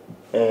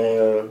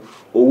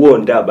 Owó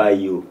ọ̀ǹda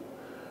báyìí o.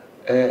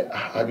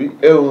 Àbí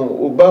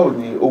o báwo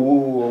ni owó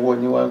ọwọ́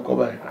yín wá ń kọ́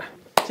báyìí.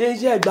 ṣé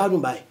iṣẹ́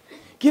ìgbádùn báyìí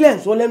kí lẹ̀ ń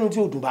sọ lẹ́nu tí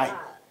ò dùn báyìí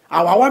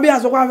àwa wá bí a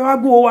sọ pé a fẹ́ wá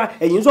gbówó wa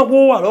ẹ̀yin sọ pé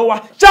ó wà lọ́wọ́ wa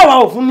ṣáwa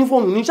ò fún ní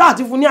fóònù ní ṣáà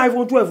ti fún ní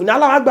iPhone 12 ní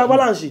aláwàgbà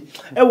balance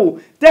ẹ wò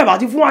tẹ́ ẹ̀ bá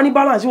ti fún wa ní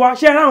balance wa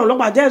ṣé ẹ ráhùn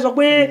ọlọ́pàá jẹ́ ẹ sọ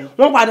pé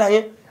wọ́n padà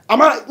yẹn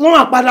wọ́n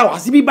máa padà wá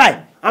síbí báyìí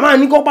a máa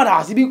ní kó padà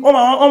wá síbí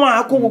wọ́n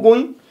máa kó gbogbo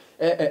yín.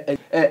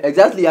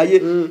 Exactly aye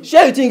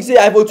shey you think say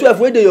iPhone 12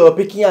 wey dey your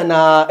pikin and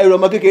na ẹ̀rọ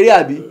ọmọ kékeré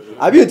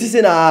àbí you think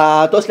say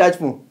na touchlight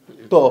phone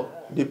tọ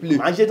dey play.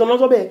 màá ṣe tán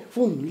lọ́sọ̀ bẹ́ẹ̀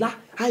fóònù ńlá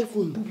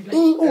iPhone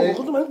ohun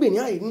kan tó máa ń pè ní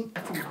àyè ní.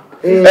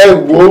 ẹ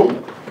wo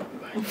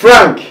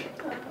Frank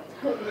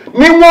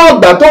níwọ̀n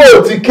ọ̀gbà tó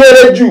o ti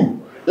kéré jù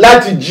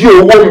láti jí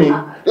owó mi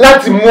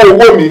láti mú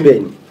owó mi bẹ̀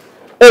ni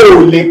o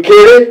ò lè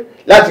kéré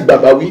láti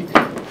gbàgbà wí.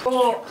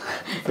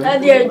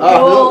 Daddy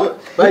ẹjọ́.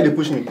 Why dey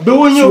push me?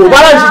 Gbowó yín o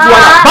balance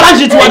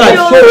ti wà náà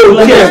so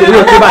o ti ẹ̀ sọ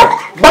yóò tó báyìí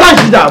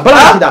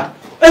balance dà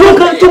ẹnu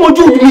kan tí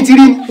mojú mi ti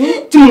rí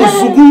tí mo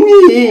sunkún ní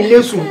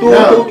ilé sùn tó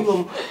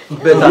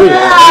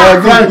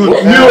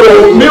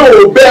mi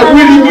ò bẹ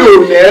wírí mi ò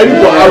nẹ́ẹ̀rí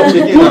wà á ṣe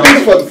do this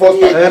for the first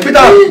time.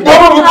 Peter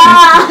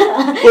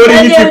orí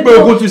yìí ti pé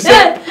ogún ti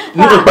sẹ́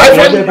ní ìgbà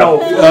ìfọ̀jẹ́ bá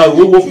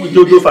owó fún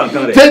jójó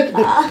fàǹkan rẹ̀.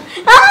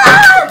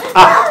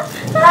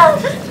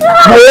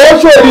 mo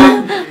sori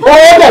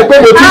owó dẹ̀ pé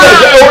mo ti bẹ̀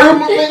jẹ́ orí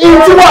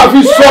tí wàá fi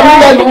sọ mí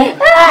lẹ́nu.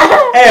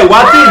 ẹ wá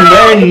tí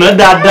ìná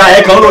dáadáa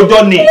ẹ kàn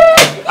rojọ́ ni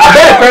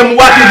abẹ́ ẹ̀fẹ́ mu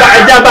wá ti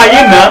ẹja bá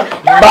yín ná.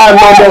 bá a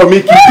nà ọmọ mi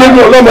kì í dé mi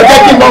ọlọ́mọ jẹ́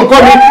kí n mọ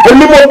nǹkan mi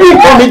èmi mo bí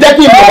nǹkan mi jẹ́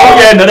kí n mọ̀. ó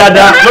yẹ ẹ̀nà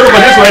dáadáa lórúkọ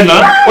Jésù ẹ̀nà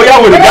ó yá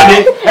wèrè jáde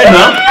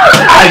ẹ̀nà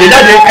àjẹ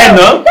jáde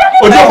ẹ̀nà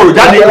ojú òkòrò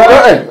jáde.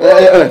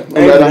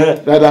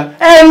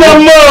 ẹ̀nà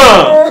mọ̀.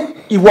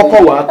 ìwọ kọ́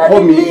wàá kọ́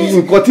mi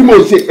nǹkan tí mo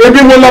ṣe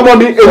èmi mo lọ́mọ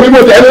mi èmi mo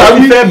tẹ̀ ẹ́ ta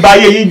mi. fẹ́ ba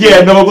ayé yín jẹ́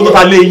ẹ̀nà ọmọ kó tó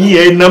ta lé yín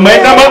ẹ̀nà mọ̀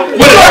ẹ̀nà mọ̀.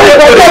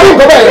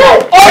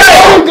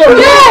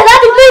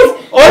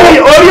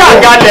 orí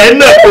àga lẹ̀ ń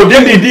nà òde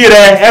nìdí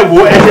rẹ̀ ẹ wò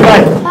ẹ ṣe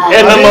báyìí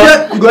ẹ̀nà mọ̀.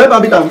 ó bá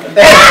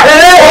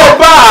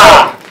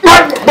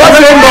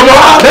bọ́sẹ̀ ń nà mọ́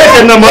bẹ́ẹ̀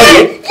ṣe nà mọ́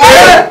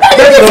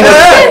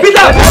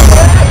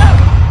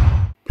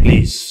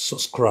Please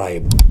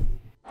subscribe.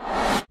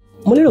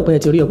 Mo lérò pé ẹ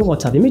ti rí ọgbọ́n kan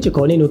tàbí méjì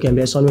kan nínú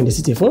Kembe Isonu in the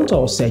City fún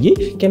tọ̀sẹ̀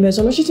yìí. Kembe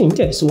Isonu sì ti ń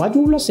tẹ̀síwájú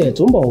lọ́sẹ̀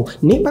tó ń bọ̀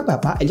ní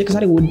pápápá ẹ jẹ́ ká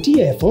sáré wo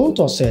díẹ̀ fún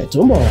tọ̀sẹ̀ tó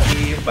ń bọ̀.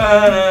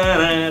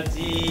 ìfarahàn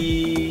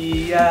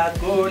tí a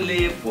kò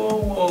lè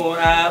fowó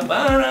ra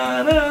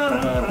bárara.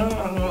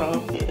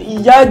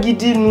 ìyá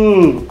gidi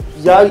nù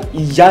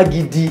ìyá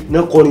gidi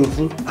náà kọrin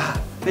fún.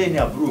 bẹ́ẹ̀ ni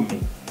àbúrò mi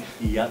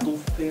ìyá tó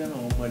fẹ́ràn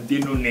ọmọdé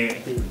nù ni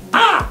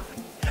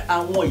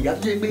àwọn ìyá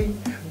tó ṣe pé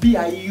bí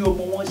ayé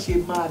ọmọ wọn ṣe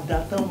máa da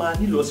tán máa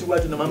nílọ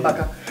síwájú náà máa ń bá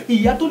ká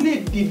ìyá tó lè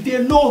dìde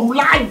lóru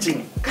láàjìn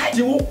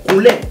káàdì ó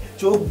kúnlẹ̀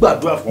tí ó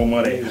gbàdúrà fún ọmọ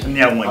rẹ̀ ní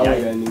àwọn ìyá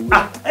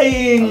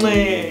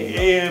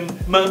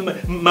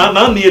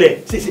màmá mi rẹ̀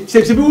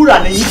ṣe bí wúrà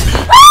nìyí.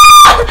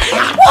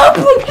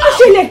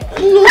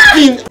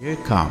 Here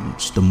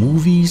comes the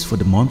movies for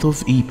the month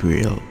of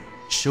April,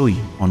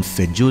 showing on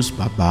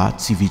Fejosbaba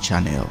TV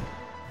Channel.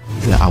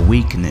 The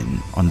Awakening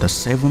on the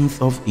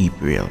 7th of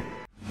April.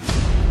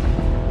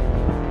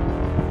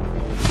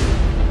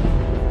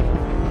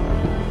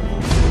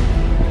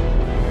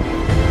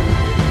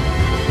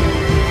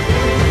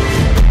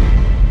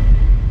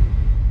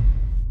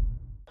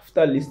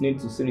 After listening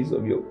to series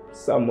of your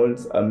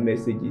sermons and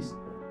messages,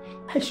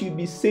 I should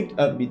be saved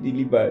and be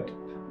delivered,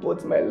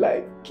 but my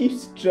life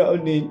keeps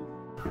drowning.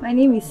 My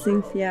name is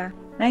Cynthia.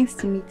 Nice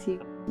to meet you.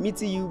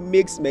 Meeting you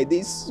makes my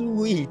day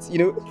sweet,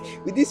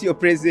 with this your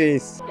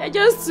presence. You're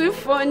just too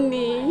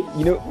funny.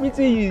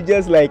 Meeting you is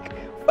just like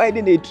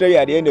finding a treasure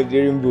at the end of the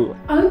rainbow.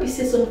 I hope you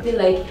say something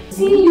like,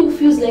 seeing you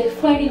feels like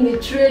finding a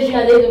treasure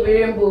at the end of a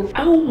rainbow.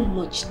 How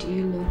much do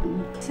you know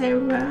me?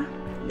 Sarah,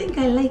 I think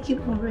I like you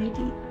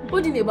already.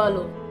 What do you about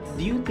love?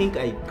 Do you think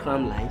I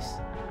cram lies?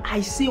 I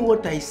say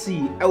what I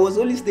see. I was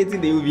only stating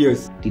the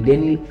obvious. Did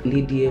any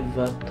lady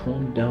ever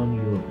turn down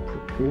your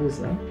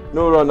proposal?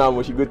 No run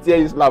now, she go tear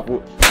you slap.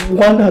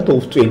 1 out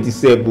of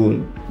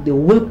 27. The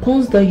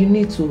weapons that you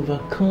need to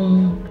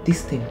overcome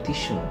this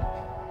temptation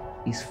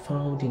is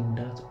found in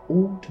that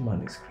old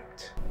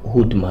manuscript.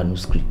 Old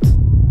manuscript.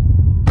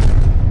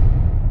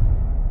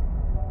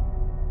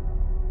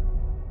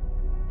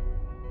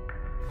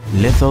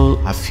 Lethal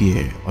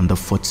Affair on the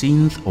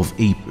 14th of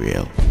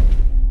April.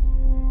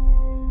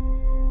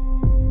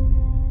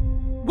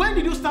 When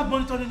did you start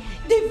monitoring me?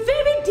 The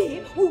very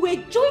day we were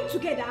joined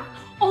together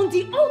on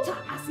the altar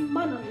as a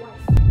man and wife.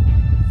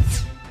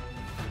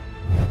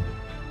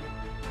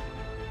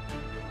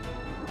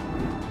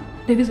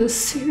 There is a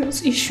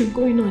serious issue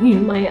going on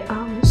in my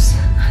house.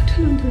 I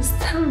don't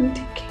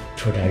understand.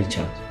 Brother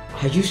Richard,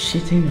 are you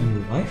cheating on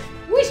your wife?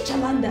 Which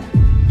Chalanda?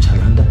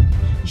 Chalanda?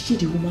 Is she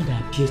the woman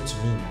that appeared to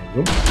me in my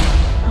room?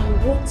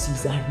 And what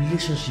is her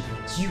relationship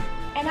with you?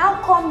 And how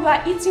come you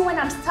are eating when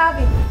I'm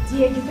starving?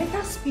 Dear, you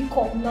better speak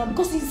up now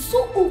because it's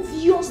so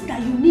obvious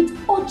that you need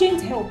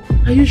urgent help.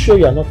 Are you sure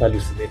you are not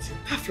hallucinating?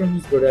 Far from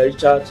it, Brother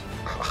Richard.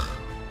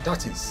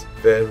 That is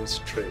very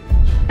strange.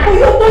 Oh,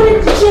 you're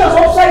turning the chairs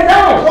upside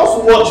down!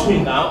 Just watch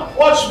me now.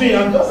 Watch me.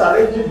 I'm just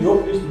arranging the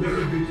whole place to make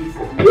it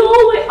beautiful. You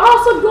will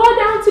also go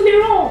down to the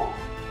room,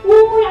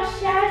 pull your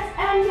shirt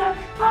and your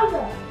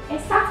trouser,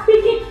 and start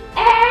speaking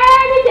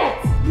any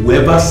debt.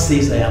 Whoever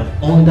says I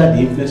am under the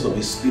influence of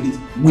a spirit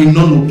will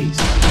not know peace.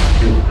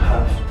 You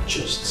have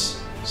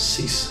just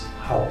 6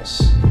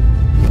 hours.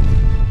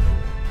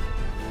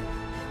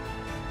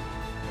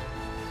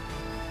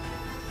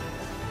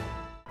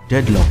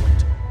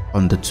 Deadlocked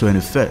on the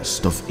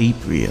 21st of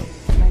April.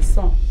 My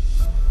son,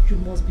 you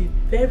must be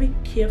very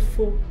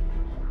careful,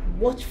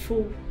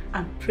 watchful,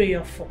 and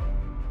prayerful.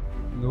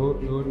 No.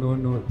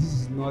 This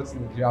is not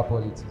Nigeria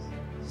politics.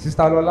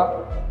 Sister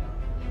Lola,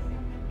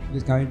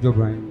 please can you job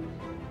right?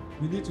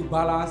 We need to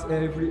balance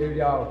every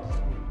area out.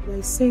 I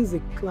sense a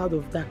cloud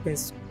of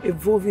darkness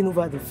evolving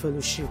over the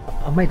fellowship.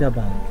 Am I that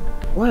bad?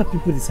 Why have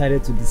people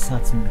decided to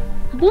desert me?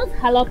 Don't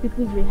allow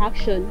people's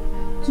reaction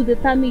to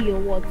determine your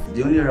worth.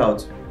 The only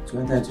route to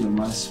enter into a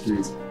man's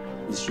spirit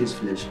is through his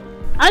flesh.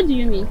 How do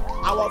you mean?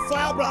 Our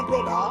firebrand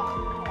brother,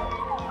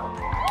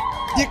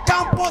 the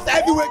campus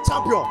heavyweight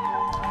champion,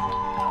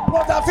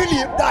 Brother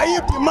Philip,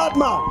 the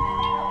madman,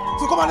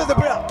 to come and lead the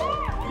prayer.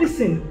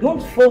 Listen,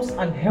 don't force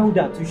an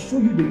elder to show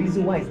you the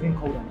reason why he's being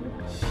called out.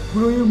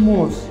 Growing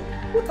Moss,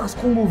 what has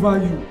come over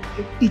you?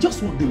 He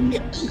just won't do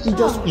it. He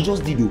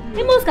just did it.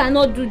 Amos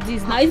cannot do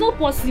this now. It's not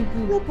possible.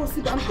 Not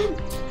possible. I'm telling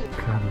you.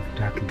 Cloud of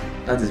darkness.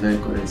 That is very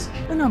correct.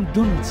 When I'm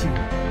done with you,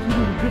 you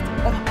will regret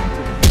all about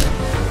it.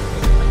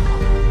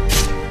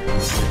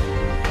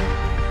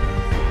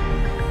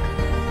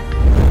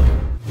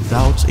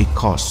 Without a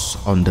cause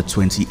on the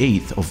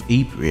 28th of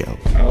April.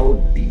 How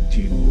did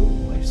you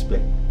know I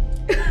spent?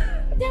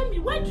 Tell me,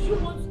 when do you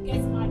want to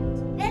get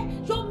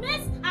married? Your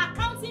mates are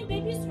counting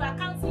babies, you are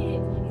counting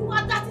it. You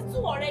are 32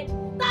 already.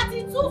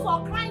 32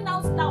 for crying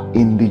out loud.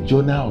 In the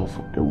journal of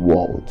the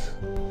world,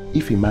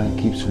 if a man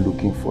keeps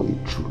looking for a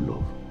true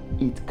love,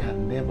 it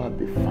can never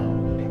be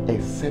found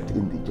except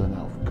in the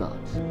journal of God.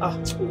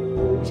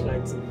 Which kind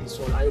of thing this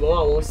one? I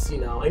want to see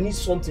now. I need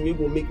something that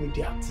will make me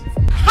be active.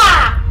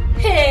 Ha!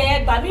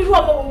 Hey, baby, you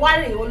are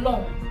worried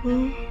alone.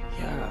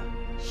 Yeah.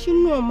 She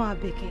know my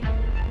baby.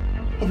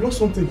 I've lost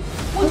something.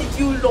 What did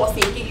you lose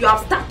again? You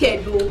have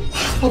started though.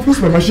 I've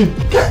lost my machine.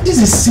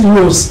 This is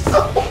serious.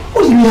 What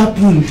really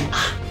happened?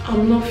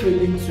 I'm not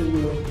feeling too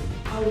well.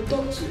 I will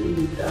talk to you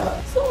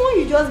later. Someone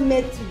you just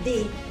met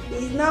today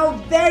is now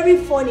very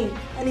funny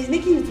and is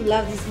making you to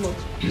laugh this much.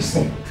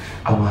 Listen,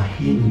 our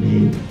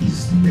amen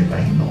is never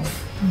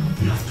enough.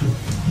 We have to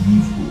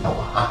believe with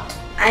our heart.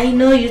 I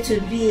know you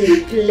to be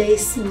a play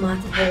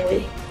smart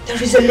boy.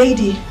 There is a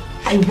lady.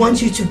 I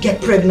want you to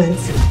get pregnant.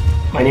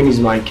 My name is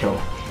Michael,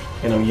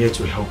 and I'm here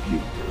to help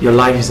you. Your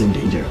life is in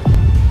danger.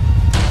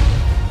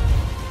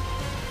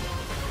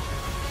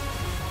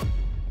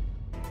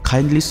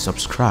 Kindly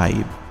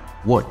subscribe,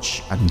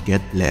 watch, and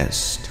get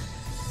blessed.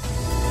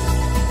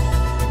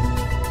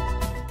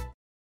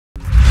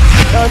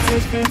 Nothing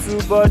fit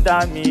to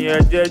bother me,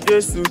 ẹ̀jẹ̀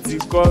Jésù ti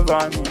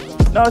cover me.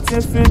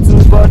 Nothing fit to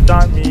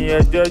bother me,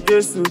 ẹ̀jẹ̀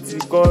Jésù ti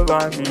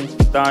cover me.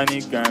 Ta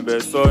ni Kembe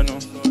Isonu?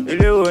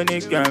 Eléwo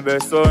ni Kembe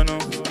Isonu?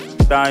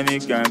 Ta ni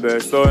Kembe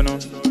Isonu?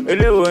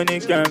 Eléwo ni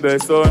Kembe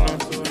Isonu?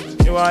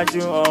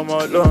 Níwájú ọmọ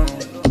Ọlọ́run.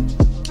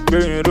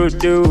 Gbẹ̀yìn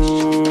ròde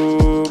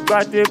o,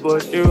 gbádé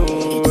bọ̀dé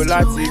o,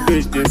 láti gbé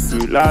Jésù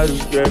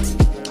lárugẹ.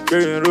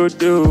 Gbẹ̀yìn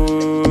ròde o,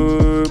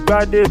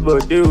 gbádé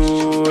bọ̀dé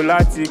o,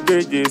 láti gbé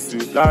Jésù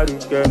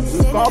lárugẹ.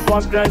 We come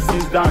from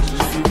trenches down to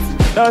city.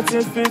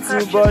 Nothing fit to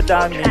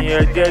bother me,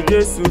 ẹ̀jẹ̀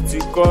Jésù ti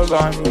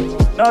cover me.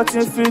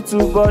 Nothing fit to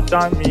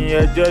bother me,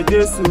 ẹ̀jẹ̀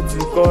Jésù ti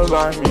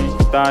cover me.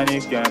 Ta ni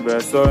Kembe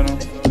Isonu?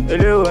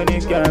 Eléwo ni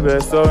Kembe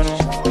Isonu?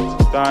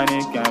 Ta ni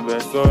Kembe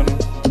Isonu?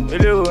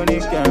 Eléwo ni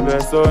Kembe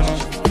Isonu?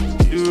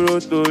 Dúró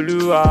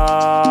t'Olúwa,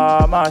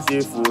 má ṣe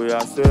fòyà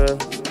sẹ́.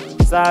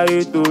 Sáré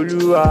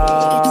t'Olúwa,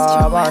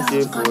 má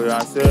ṣe fòyà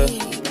sẹ́.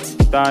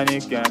 Ta ni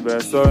Kembe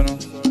Isonu?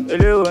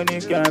 Eléwo ni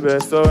Kembe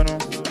Isonu?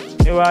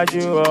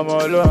 Níwájú ọmọ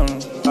Ọlọ́run.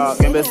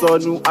 Kembe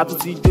Isonu, a tún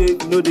ti dé,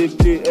 we no dey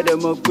play, ẹ̀dẹ̀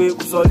mọ̀ pé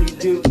kò sọ́ọ́lì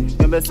dé.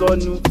 Kembe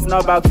Isonu, it's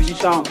now back to the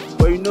town.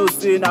 But you know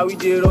say na we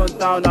dey run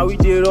town, na we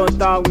dey run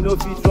town, we no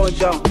fit run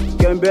down.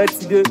 Kembe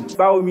ti dé,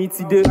 Báwomi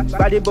ti dé,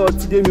 Gbádébọ̀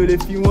ti dé, mi ò lè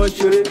fi wọ́n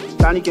ṣeré.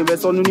 Ta ni Kembe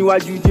Isonu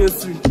níwájú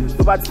Jésù?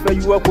 Tó bá ti fẹ́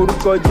yíwọ́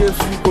korúkọ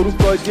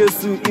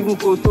Jésù, even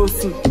kò tó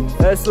sùn.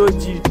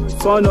 SOG,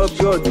 Son of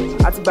God,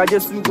 àti gba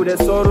Jésù kò dẹ̀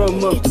sọ̀rọ̀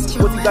mọ́.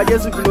 Mo ti gba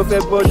Jésù kí ló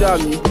fẹ́ bọ́dà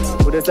mi.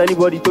 Kò dẹ̀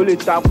sẹ́nibọ́dì tó lè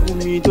takú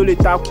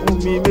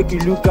mi, make you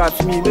look at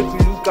me, the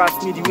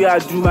way I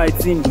do my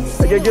thing.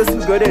 Ẹ̀jẹ̀ Jésù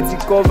gọ́dẹ̀ ti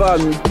cover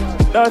mi.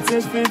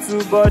 Nothing fit to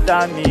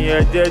bother me,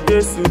 ẹ̀jẹ̀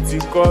Jésù ti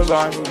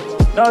cover mi.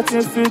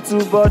 Nothing fit to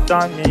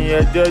bother me,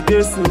 ẹ̀jẹ̀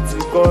Jésù ti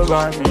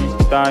cover mi.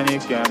 Ta ni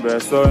Kembe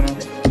Isonu?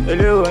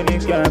 Eléwo ni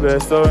Kembe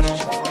Isonu?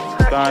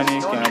 Ta ni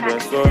Kembe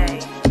Isonu?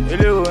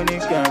 Eléwo ni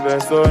Kembe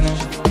Isonu?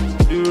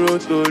 Dúró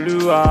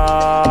t'Olúwa,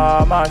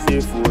 má ṣe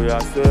fòyà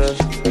sẹ́.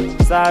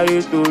 Sáré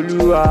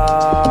t'Olúwa,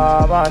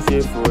 má ṣe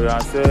fòyà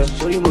sẹ́.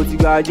 Torí mo ti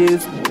gba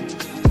Jésù,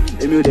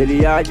 èmi ò dẹ̀ lè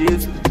yá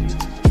Jésù.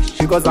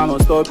 Because I'm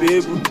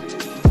unstoppable.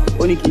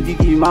 Ó ní kìdí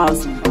kì í máa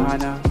sùn.